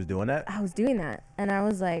 "You was doing that?" I was doing that, and I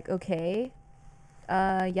was like, "Okay,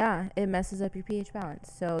 yeah, it messes up your pH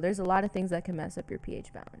balance." So there's a lot of things that can mess up your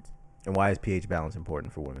pH balance. And why is pH balance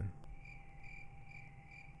important for women?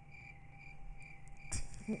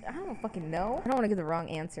 I don't fucking know. I don't want to give the wrong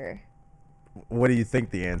answer. What do you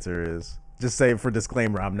think the answer is? Just say for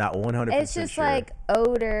disclaimer, I'm not 100% sure. It's just like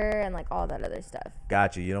odor and like all that other stuff.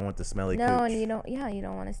 Gotcha. You don't want the smelly No, cooch. and you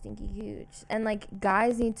don't want a stinky cooch. And like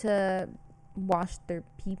guys need to wash their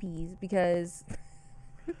pee-pees because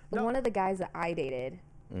one of the guys that I dated,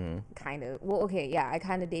 kind of, well, okay, yeah, I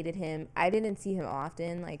kind of dated him. I didn't see him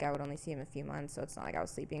often. Like I would only see him a few months, so it's not like I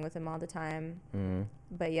was sleeping with him all the time.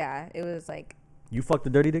 But yeah, it was like. You fucked the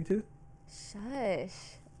dirty dick too? Shush.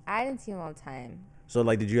 I didn't see him all the time. So,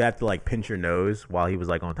 like, did you have to, like, pinch your nose while he was,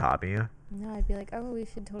 like, on top of you? No, I'd be like, oh, we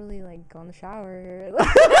should totally, like, go in the shower.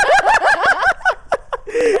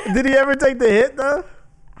 Did he ever take the hit, though?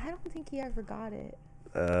 I don't think he ever got it.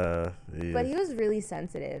 Yeah. But he was really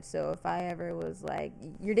sensitive, so if I ever was like,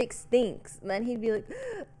 your dick stinks, then he'd be like,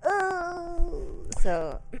 oh.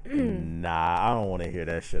 So. Nah, I don't want to hear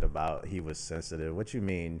that shit about he was sensitive. What you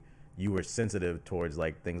mean? You were sensitive towards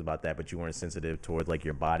like things about that, but you weren't sensitive towards like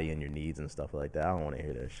your body and your needs and stuff like that. I don't want to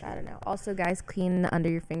hear that shit. I don't know. Also, guys, clean under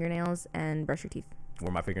your fingernails and brush your teeth.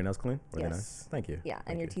 Were my fingernails clean? Were yes. they nice? Thank you. Yeah,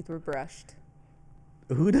 and your teeth were brushed.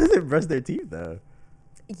 Who doesn't brush their teeth though?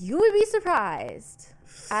 You would be surprised.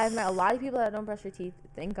 I've met a lot of people that don't brush their teeth.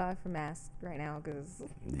 Thank God for masks right now, because.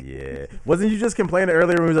 Yeah. Wasn't you just complaining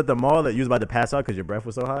earlier when we was at the mall that you was about to pass out because your breath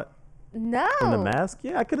was so hot? No. From the mask?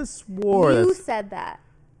 Yeah, I could have swore. You said that.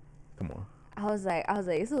 Come on. I was like,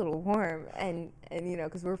 it's a little warm, and you know,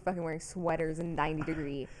 because we're fucking wearing sweaters in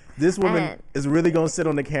 90-degree. This woman is really gonna sit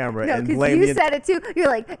on the camera and blame you said it too. You're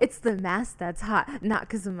like, it's the mask that's hot, not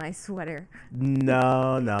because of my sweater.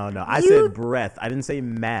 No. I said breath. I didn't say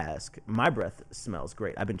mask. My breath smells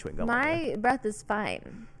great. I've been chewing gum. My breath is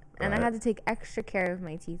fine, and I had to take extra care of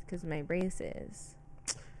my teeth because of my braces.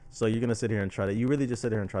 So you're gonna sit here and you really just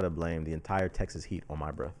sit here and try to blame the entire Texas heat on my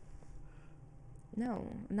breath? No,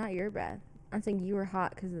 not your breath. I'm saying you were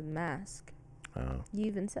hot because of the mask. Oh. You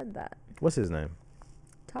even said that. What's his name?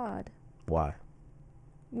 Todd. Why?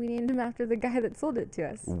 We named him after the guy that sold it to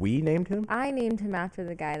us. We named him? I named him after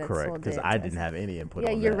the guy that sold it. Correct, because I didn't have any input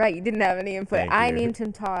on that. Yeah, you're right. You didn't have any input. Thank I you. named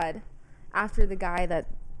him Todd after the guy that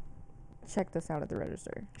checked us out at the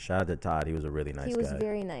register. Shout out to Todd. He was a really nice guy. He was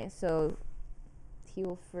very nice. So he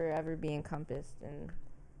will forever be encompassed in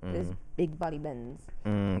this big body Benz.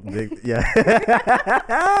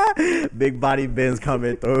 Big body Benz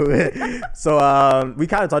coming through. So we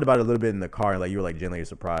kind of talked about it a little bit in the car, and like you were like genuinely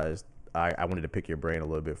surprised. I wanted to pick your brain a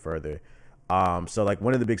little bit further. So like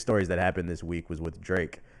one of the big stories that happened this week was with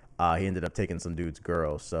Drake. He ended up taking some dude's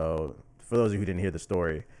girl. So for those of you who didn't hear the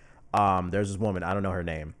story, there's this woman, I don't know her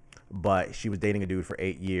name, but she was dating a dude for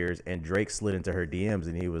 8 years, and Drake slid into her DMs,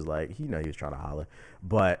 and he was like, he was trying to holler,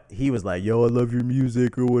 but he was like, yo, I love your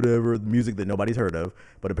music or whatever, the music that nobody's heard of,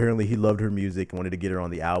 but apparently he loved her music and wanted to get her on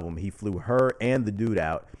the album. He flew her and the dude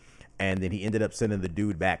out, and then he ended up sending the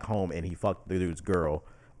dude back home, and he fucked the dude's girl,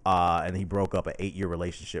 and he broke up an 8-year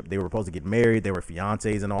relationship. They were supposed to get married, they were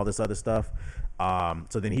fiancés and all this other stuff.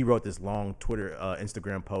 So then he wrote this long Twitter,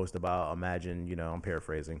 Instagram post about, imagine, I'm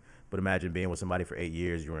paraphrasing, but imagine being with somebody for 8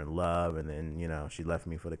 years, you were in love, and then, she left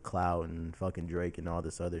me for the clout and fucking Drake and all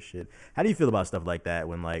this other shit. How do you feel about stuff like that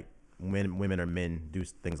when, like, women or men do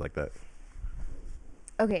things like that?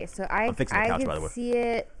 Okay, so I by the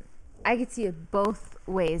way. I could see it both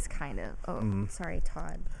ways, kind of. Oh, sorry,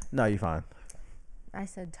 Todd. No, you're fine. I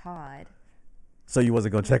said Todd. So you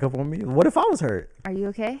wasn't going to check up on me? What if I was hurt? Are you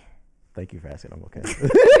okay? Thank you for asking. I'm okay.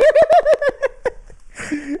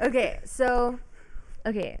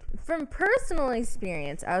 Okay, from personal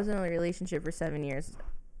experience, I was in a relationship for 7 years.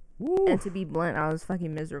 Woo. And to be blunt, I was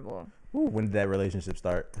fucking miserable. Woo. When did that relationship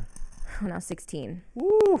start? When I was 16.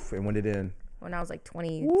 Woof. And when did it end? When I was like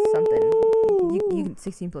 20-something. You can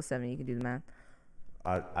 16 plus 7, you can do the math.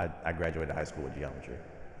 I graduated high school with geometry.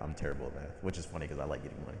 I'm terrible at math, which is funny because I like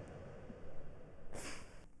getting money.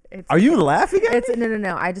 Are you laughing at me?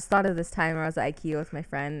 No. I just thought of this time where I was at IKEA with my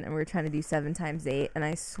friend, and we were trying to do 7 times 8, and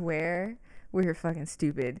I swear we were fucking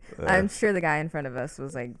stupid. I'm sure the guy in front of us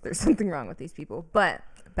was like, there's something wrong with these people. But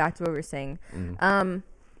back to what we were saying.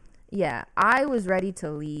 Yeah, I was ready to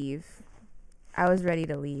leave. What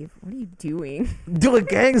are you doing? Doing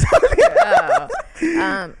gangs?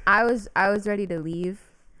 I was ready to leave.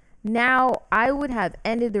 Now, I would have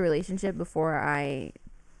ended the relationship before I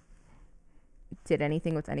did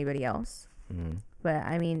anything with anybody else. But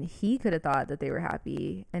I mean, he could have thought that they were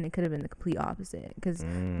happy, and it could have been the complete opposite, because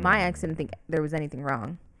my ex didn't think there was anything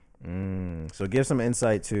wrong. So give some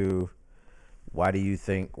insight to why do you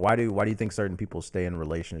think certain people stay in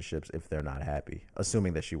relationships if they're not happy,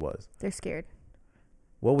 assuming that she was? They're scared.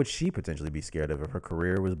 What would she potentially be scared of? If her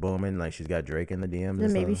career was booming, like she's got Drake in the DMs?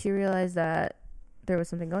 Then maybe she realized that there was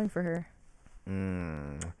something going for her.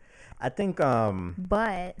 I think but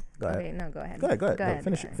go ahead. Okay, no, go ahead. Go ahead.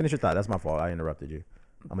 Finish your thought. That's my fault. I interrupted you.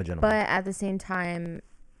 I'm a gentleman. But at the same time,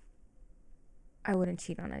 I wouldn't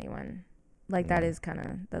cheat on anyone. Like that is kind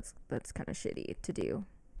of that's kind of shitty to do.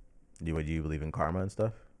 Do you believe in karma and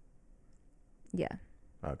stuff? Yeah.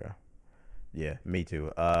 Okay. Yeah, me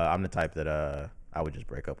too. I'm the type that I would just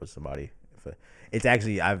break up with somebody. It's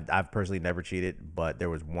actually I've personally never cheated, but there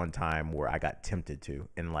was one time where I got tempted to,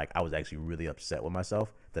 and like I was actually really upset with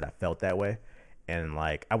myself that I felt that way, and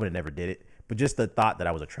like I would have never did it, but just the thought that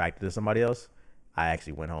I was attracted to somebody else, I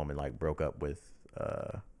actually went home and like broke up with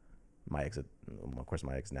my ex, of course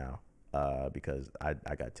my ex now, because I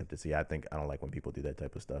got tempted. See, I don't like when people do that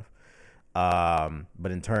type of stuff.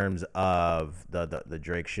 But in terms of the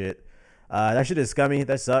Drake shit, that shit is scummy.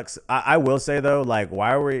 That sucks. I will say though, like,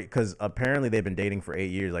 because apparently they've been dating for 8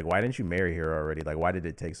 years. Like, why didn't you marry her already? Like, why did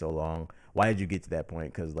it take so long? Why did you get to that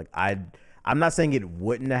point? Because like I'm not saying it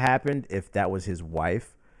wouldn't have happened if that was his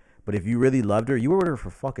wife, but if you really loved her, you were with her for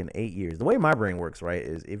fucking 8 years. The way my brain works, right,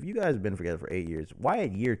 is if you guys have been together for 8 years, why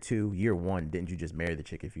at year 2, year 1, didn't you just marry the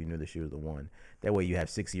chick if you knew that she was the one? That way you have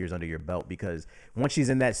 6 years under your belt, because once she's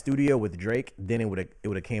in that studio with Drake, then it would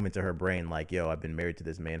have came into her brain like, yo, I've been married to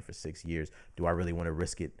this man for 6 years. Do I really want to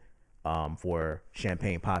risk it for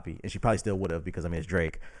Champagne Poppy? And she probably still would have, because I mean, it's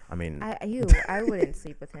Drake. I mean, I wouldn't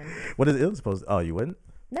sleep with him. What is it supposed? Oh, you wouldn't?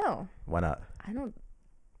 No. Why not? I don't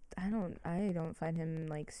find him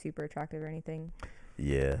like super attractive or anything.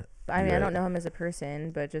 Yeah. I mean, I don't know him as a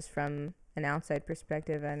person, but just from an outside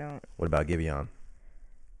perspective, I don't. What about Giveon?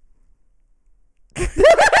 Shit,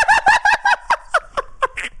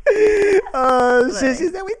 she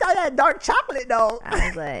said we thought that dark chocolate though. I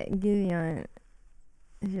was like, Giveon,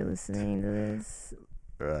 if you're listening to this.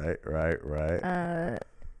 Right.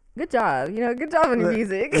 Good job. Good job on your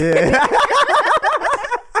music. Yeah.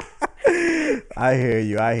 I hear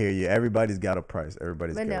you. Everybody's got a price.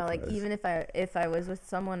 But no, like price. Even if I was with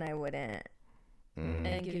someone, I wouldn't.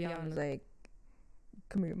 And Giveon was like,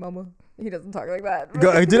 "Come here, mama." He doesn't talk like that.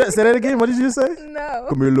 Say that again. What did you just say? No.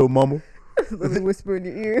 Come here, little mama. Let me whisper in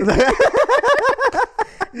your ear.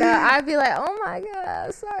 No, I'd be like, oh my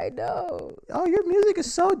god, sorry, no. Oh, your music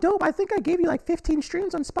is so dope. I think I gave you like 15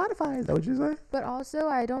 streams on Spotify. Is that what you say? But also,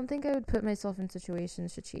 I don't think I would put myself in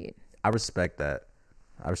situations to cheat. I respect that.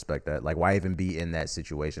 Like, why even be in that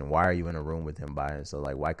situation? Why are you in a room with him by? So,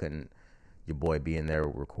 like, why couldn't your boy be in there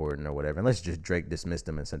recording or whatever? Unless just Drake dismissed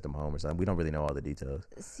him and sent him home or something. We don't really know all the details.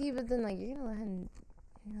 See, but then like you're gonna let him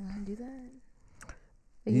do that.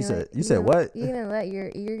 You said what? You're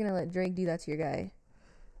gonna let Drake do that to your guy.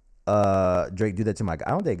 Drake do that to my guy.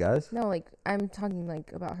 I don't date guys. No, like I'm talking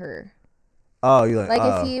like about her. Oh, you like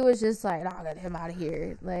if he was just like, oh, get him out of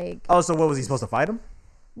here, like. Oh, so what was he supposed to fight him?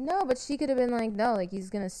 No, but she could have been like, no, like he's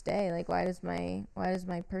gonna stay. Like, why does my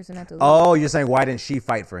person have to leave? Oh, you're saying why didn't she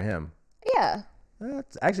fight for him? Yeah.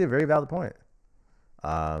 That's actually a very valid point.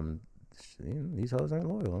 These hoes aren't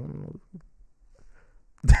loyal.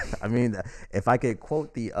 I mean, if I could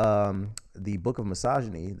quote the Book of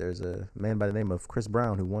Misogyny, there's a man by the name of Chris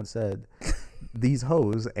Brown who once said, "These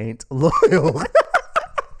hoes ain't loyal."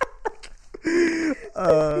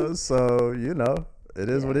 So it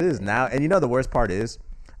is what it is now. And the worst part is,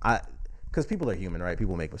 because people are human, right?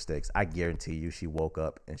 People make mistakes. I guarantee you, she woke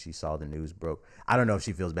up and she saw the news broke. I don't know if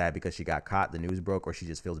she feels bad because she got caught, the news broke, or she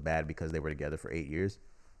just feels bad because they were together for 8 years.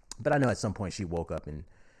 But I know at some point she woke up and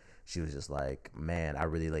she was just like, man, I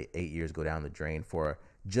really let 8 years go down the drain for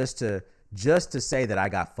just to say that I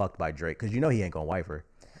got fucked by Drake, because he ain't gonna wife her.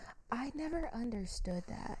 I never understood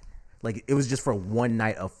that. Like, it was just for one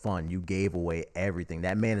night of fun. You gave away everything.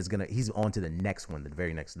 That man he's on to the next one the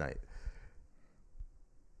very next night.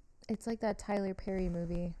 It's like that Tyler Perry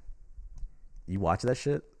movie. You watch that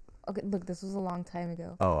shit? Okay, look, this was a long time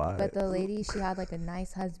ago. Oh, all right. But the lady, she had like a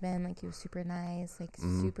nice husband, like he was super nice, like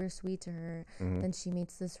super sweet to her. Then she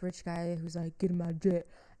meets this rich guy who's like, get in my jet.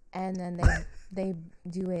 And then they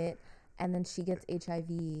do it, and then she gets HIV.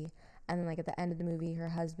 And then like at the end of the movie, her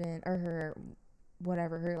husband or her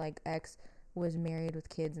like ex was married with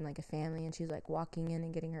kids and like a family, and she's like walking in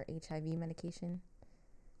and getting her HIV medication.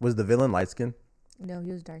 Was the villain light skinned? No,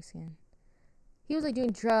 he was dark skinned. He was like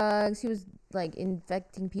doing drugs. He was like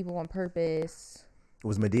infecting people on purpose.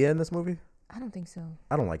 Was Medea in this movie? I don't think so.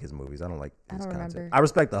 I don't like his movies. I don't like his content. Remember. I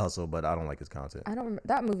respect the hustle, but I don't like his content. I don't remember.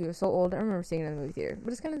 That movie was so old. I remember seeing it in the movie theater.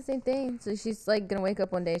 But it's kind of the same thing. So she's like gonna wake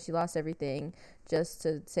up one day, she lost everything just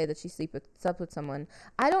to say that she slept with someone.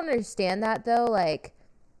 I don't understand that though, like,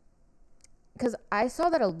 because I saw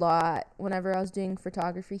that a lot whenever I was doing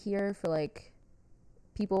photography here for like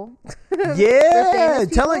people. Yeah,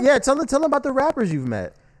 tell them about the rappers you've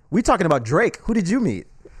met. We talking about Drake. Who did you meet?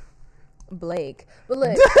 Blake. But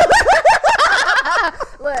look.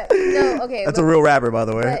 Look, no, okay. That's a real rapper, by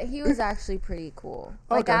the way. But he was actually pretty cool.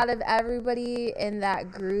 Like, okay. Out of everybody in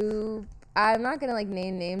that group, I'm not gonna like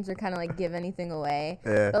name names or kind of like give anything away.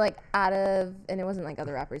 Yeah. But like and it wasn't like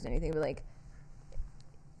other rappers or anything, but like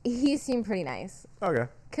he seemed pretty nice. Okay.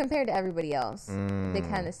 Compared to everybody else, they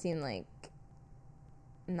kind of seemed like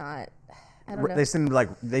not. I don't know. They seemed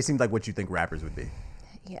like what you think rappers would be.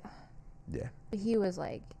 Yeah. Yeah. But he was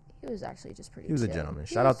actually just pretty. He was chill. a gentleman.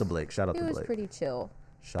 Shout out to Blake. He was pretty chill.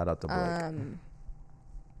 Shout out to Blake.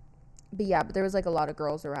 But there was like a lot of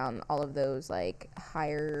girls around all of those like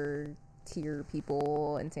higher tier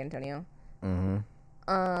people in San Antonio.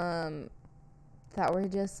 That were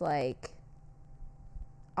just like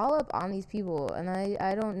all up on these people, and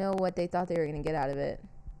I don't know what they thought they were gonna get out of it.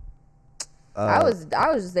 I was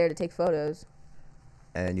just there to take photos.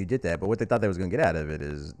 And you did that, but what they thought they was gonna get out of it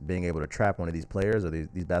is being able to trap one of these players or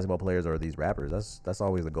these basketball players or these rappers. That's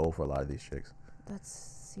always the goal for a lot of these chicks. That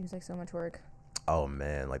seems like so much work. Oh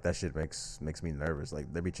man, like that shit makes me nervous.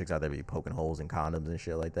 Like there be chicks out there be poking holes in condoms and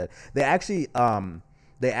shit like that. They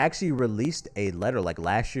actually released a letter like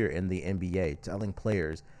last year in the NBA telling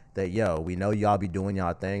players that, yo, we know y'all be doing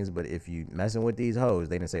y'all things, but if you messing with these hoes,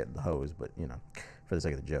 they didn't say the hoes, but for the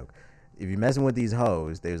sake of the joke, if you messing with these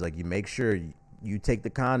hoes, there's like, you make sure you take the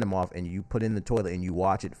condom off and you put it in the toilet and you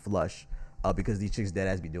watch it flush, because these chicks dead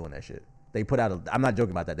ass be doing that shit. They put out I'm not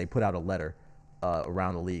joking about that. They put out a letter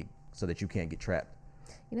around the league so that you can't get trapped.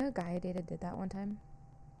 You know, a guy I dated did that one time.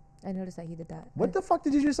 I noticed that he did that. What the fuck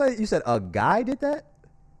did you just say? You said a guy did that?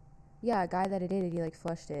 Yeah, a guy that I dated, he like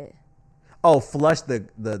flushed it. Oh, flushed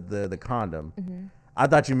the condom. Mm-hmm. I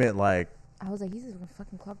thought you meant like. I was like, he's just gonna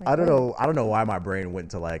fucking clog my. I don't know why my brain went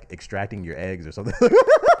to like extracting your eggs or something.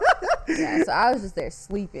 Yeah, so I was just there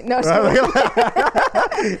sleeping. No, and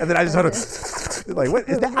then I just heard a, like, what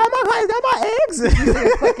is that? Oh my god, is that my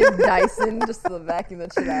eggs? Fucking Dyson, just to vacuum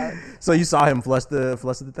that shit out. So you saw him flush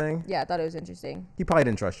the thing? Yeah, I thought it was interesting. He probably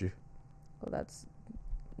didn't trust you. Well,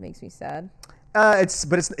 makes me sad.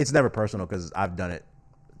 It's never personal because I've done it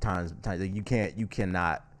times like, you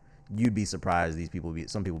cannot. You'd be surprised.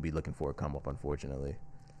 Some people be looking for a come up. Unfortunately.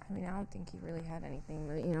 I mean, I don't think he really had anything,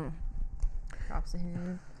 but props to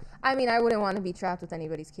him. I mean, I wouldn't want to be trapped with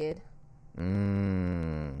anybody's kid.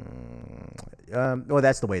 Well,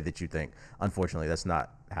 that's the way that you think. Unfortunately, that's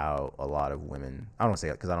not how a lot of women. I don't want to say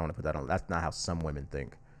it because I don't want to put that on. That's not how some women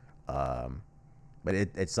think. But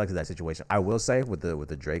it sucks in that situation. I will say with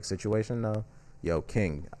the Drake situation though, yo,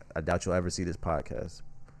 King, I doubt you'll ever see this podcast.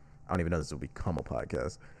 I don't even know this will become a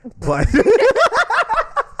podcast, but.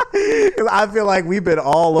 Because I feel like we've been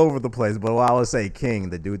all over the place. But I would say, King,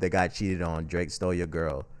 the dude that got cheated on, Drake stole your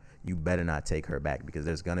girl. You better not take her back because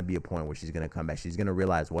there's going to be a point where she's going to come back. She's going to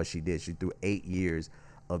realize what she did. She threw 8 years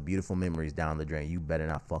of beautiful memories down the drain. You better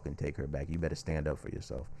not fucking take her back. You better stand up for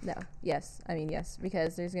yourself. No. Yes. I mean, yes.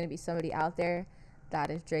 Because there's going to be somebody out there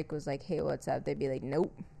that if Drake was like, hey, what's up? They'd be like,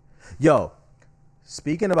 nope. Yo,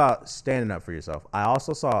 speaking about standing up for yourself, I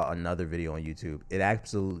also saw another video on YouTube. It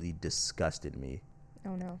absolutely disgusted me.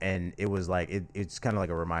 Oh, no. And it was like, it's kind of like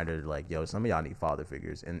a reminder, like, yo, some of y'all need father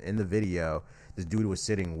figures. And in the video, this dude was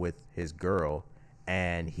sitting with his girl,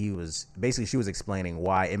 and she was explaining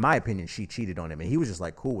why, in my opinion, she cheated on him. And he was just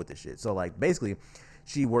like cool with the shit. So like, basically,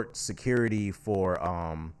 she worked security for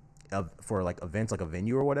like events, like a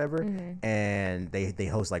venue or whatever. Mm-hmm. And they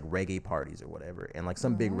host like reggae parties or whatever. And like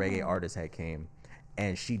some big reggae artist had came,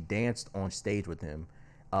 and she danced on stage with him.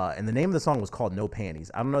 And the name of the song was called No Panties.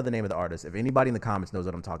 I don't know the name of the artist. If anybody in the comments knows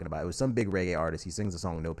what I'm talking about, it was some big reggae artist. He sings the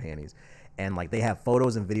song No Panties. And like they have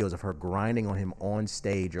photos and videos of her grinding on him on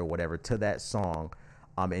stage or whatever to that song.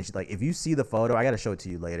 And she's like, if you see the photo, I got to show it to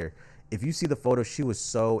you later. If you see the photo, she was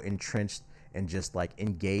so entrenched and just like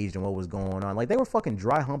engaged in what was going on. Like they were fucking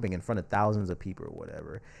dry humping in front of thousands of people or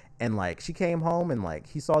whatever. And like she came home and like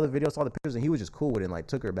he saw the video, saw the pictures, and he was just cool with it and like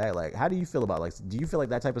took her back. Like, how do you feel about do you feel like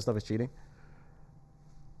that type of stuff is cheating?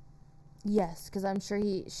 Yes, because I'm sure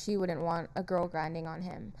she wouldn't want a girl grinding on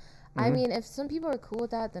him. Mm-hmm. I mean, if some people are cool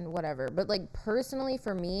with that, then whatever. But like personally,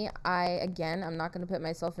 for me, I'm not going to put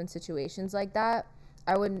myself in situations like that.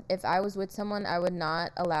 If I was with someone, I would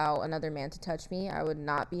not allow another man to touch me. I would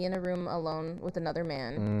not be in a room alone with another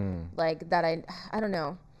man. Like that. I don't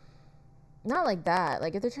know. Not like that.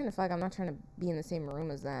 Like if they're trying to fuck, I'm not trying to be in the same room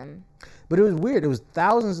as them. But it was weird. It was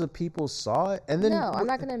thousands of people saw it, and then no, I'm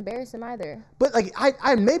not gonna embarrass him either. But like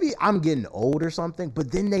I maybe I'm getting old or something.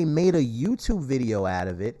 But then they made a YouTube video out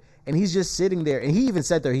of it, and he's just sitting there, and he even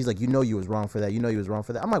said there, he's like, you was wrong for that. You was wrong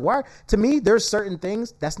for that. I'm like, why? To me, there's certain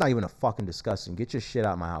things that's not even a fucking discussion. Get your shit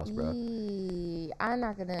out of my house, bro. I'm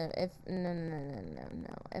not gonna.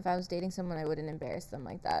 No. If I was dating someone, I wouldn't embarrass them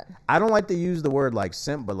like that. I don't like to use the word like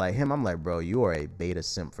simp, but like him, I'm like, bro, you are a beta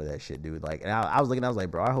simp for that shit, dude. Like, and I was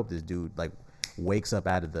like, bro, I hope this dude like wakes up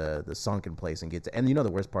out of the sunken place and gets to, and you know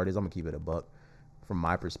the worst part is, I'm gonna keep it a buck. From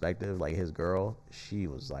my perspective, like his girl, she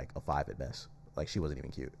was like a 5 at best. Like she wasn't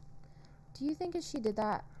even cute. Do you think if she did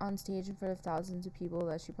that on stage in front of thousands of people,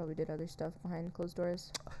 that she probably did other stuff behind closed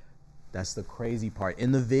doors? That's the crazy part.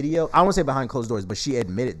 In the video, I don't want to say behind closed doors, but she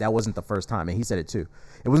admitted that wasn't the first time. And he said it too.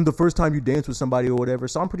 It wasn't the first time you danced with somebody or whatever.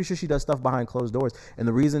 So I'm pretty sure she does stuff behind closed doors. And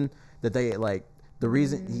the reason that they like, the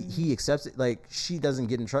reason he accepts it, like she doesn't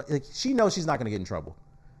get in trouble. Like she knows she's not going to get in trouble.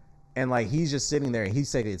 And like he's just sitting there and he's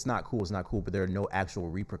saying it's not cool, but there are no actual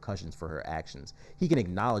repercussions for her actions. He can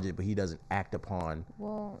acknowledge it, but he doesn't act upon.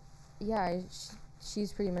 Well, yeah,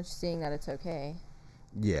 she's pretty much seeing that it's okay.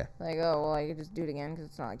 Yeah. Like, oh, well, I could just do it again because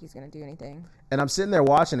it's not like he's going to do anything. And I'm sitting there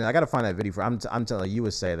watching it. I got to find that video for I'm telling you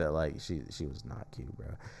would say that like she was not cute, bro.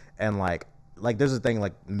 And like there's a thing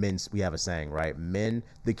like men, we have a saying, right? Men,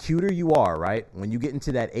 the cuter you are, right? When you get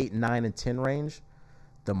into that 8, 9, and 10 range,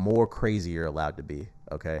 the more crazy you're allowed to be,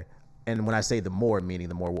 okay? And when I say the more, meaning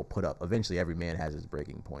the more we'll put up. Eventually, every man has his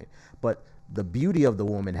breaking point. But the beauty of the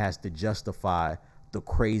woman has to justify the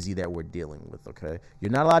crazy that we're dealing with, okay?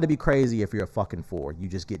 You're not allowed to be crazy if you're a fucking 4. You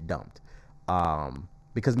just get dumped.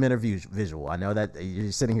 Because men are visual. I know that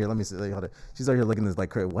you're sitting here. Let me see. She's out here looking at this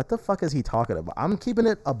like, what the fuck is he talking about? I'm keeping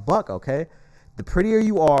it a buck, okay? The prettier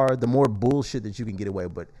you are, the more bullshit that you can get away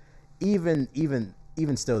with. But even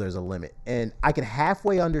still, there's a limit. And I can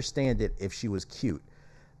halfway understand it if she was cute.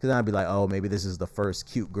 Because then I'd be like, oh, maybe this is the first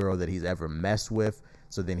cute girl that he's ever messed with.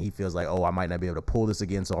 So then he feels like, oh, I might not be able to pull this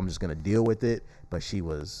again, so I'm just going to deal with it. But she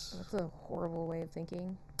was... That's a horrible way of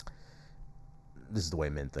thinking. This is the way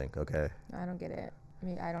men think, okay? I don't get it. I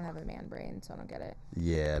mean, I don't have a man brain, so I don't get it.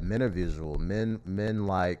 Yeah, men are visual. Men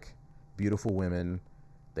like beautiful women.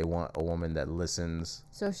 They want a woman that listens.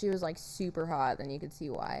 So if she was like super hot, then you could see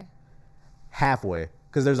why. Halfway.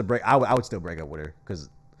 Because there's a break. I would still break up with her. Because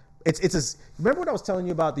it's remember what I was telling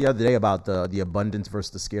you about the other day about the abundance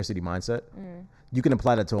versus the scarcity mindset? You can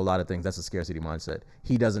apply that to a lot of things. That's a scarcity mindset.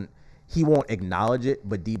 He won't acknowledge it,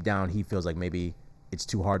 but deep down he feels like maybe it's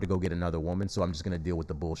too hard to go get another woman, so I'm just going to deal with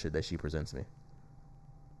the bullshit that she presents me.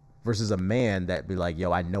 Versus a man that be like,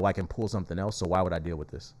 yo, I know I can pull something else, so why would I deal with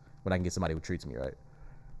this when I can get somebody who treats me right?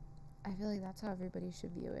 I feel like that's how everybody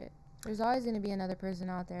should view it. There's always going to be another person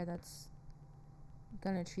out there that's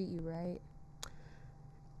going to treat you right.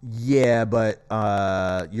 Yeah, but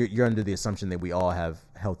you're under the assumption that we all have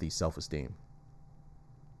healthy self-esteem.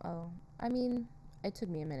 Oh, I mean, it took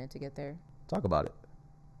me a minute to get there. Talk about it.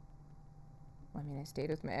 I mean, I stayed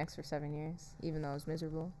with my ex for 7 years, even though I was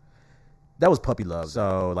miserable. That was puppy love.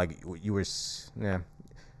 So, like, you were,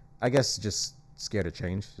 I guess just scared of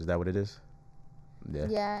change. Is that what it is? Yeah.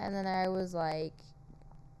 Yeah, and then I was, like,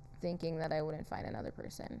 thinking that I wouldn't find another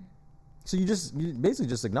person. So you basically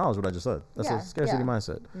just acknowledged what I just said. That's a scarcity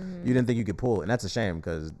mindset. Mm-hmm. You didn't think you could pull it, and that's a shame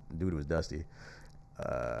because dude was dusty.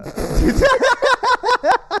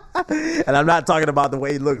 And I'm not talking about the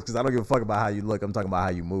way he looks because I don't give a fuck about how you look. I'm talking about how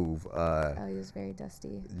you move. He was very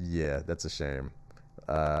dusty. Yeah, that's a shame.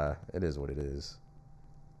 It is what it is.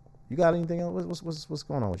 You got anything else? What's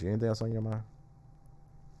going on with you? Anything else on your mind?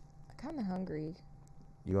 I'm kind of hungry.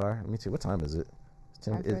 You are? Me too. What time is it?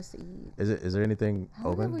 Time for us to eat. Is there anything How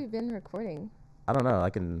open? long have we been recording? I don't know. I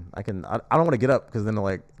don't want to get up because then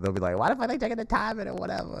they'll be like, why the fuck are they taking the time and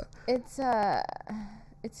whatever? It's San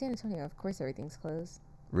Antonio. Of course, everything's closed.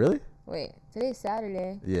 Really? Wait, today's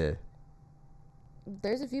Saturday. Yeah.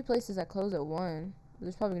 There's a few places that close at 1.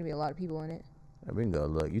 There's probably gonna be a lot of people in it. We can go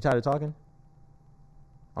look. You tired of talking?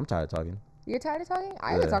 I'm tired of talking. You're tired of talking?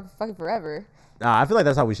 I haven't talked for fucking forever. Nah, I feel like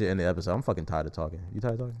that's how we should end the episode. I'm fucking tired of talking. You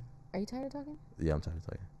tired of talking? Are you tired of talking? Yeah, I'm tired of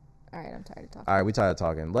talking. All right, I'm tired of talking. All right, we tired of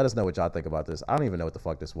talking. Let us know what y'all think about this. I don't even know what the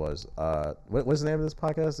fuck this was. What's the name of this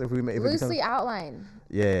podcast? If Loosely outlined.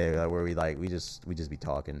 Yeah, where we just be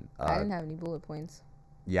talking. I didn't have any bullet points.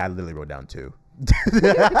 Yeah, I literally wrote down 2.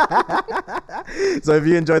 So if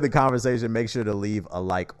you enjoyed the conversation, make sure to leave a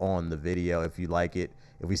like on the video if you like it.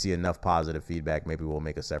 If we see enough positive feedback, maybe we'll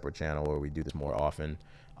make a separate channel where we do this more often.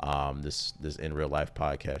 This in real life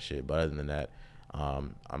podcast shit. But other than that,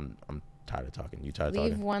 I'm tired of talking. You tired of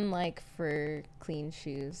talking? Leave 1 like for clean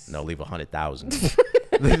shoes. No, leave 100,000.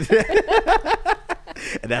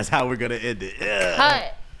 And that's how we're gonna end it.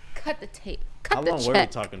 Yeah. Cut the tape. Cut how the long check. were we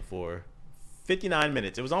talking for? 59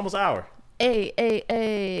 minutes. It was almost an hour.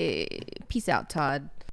 Hey. Peace out, Todd.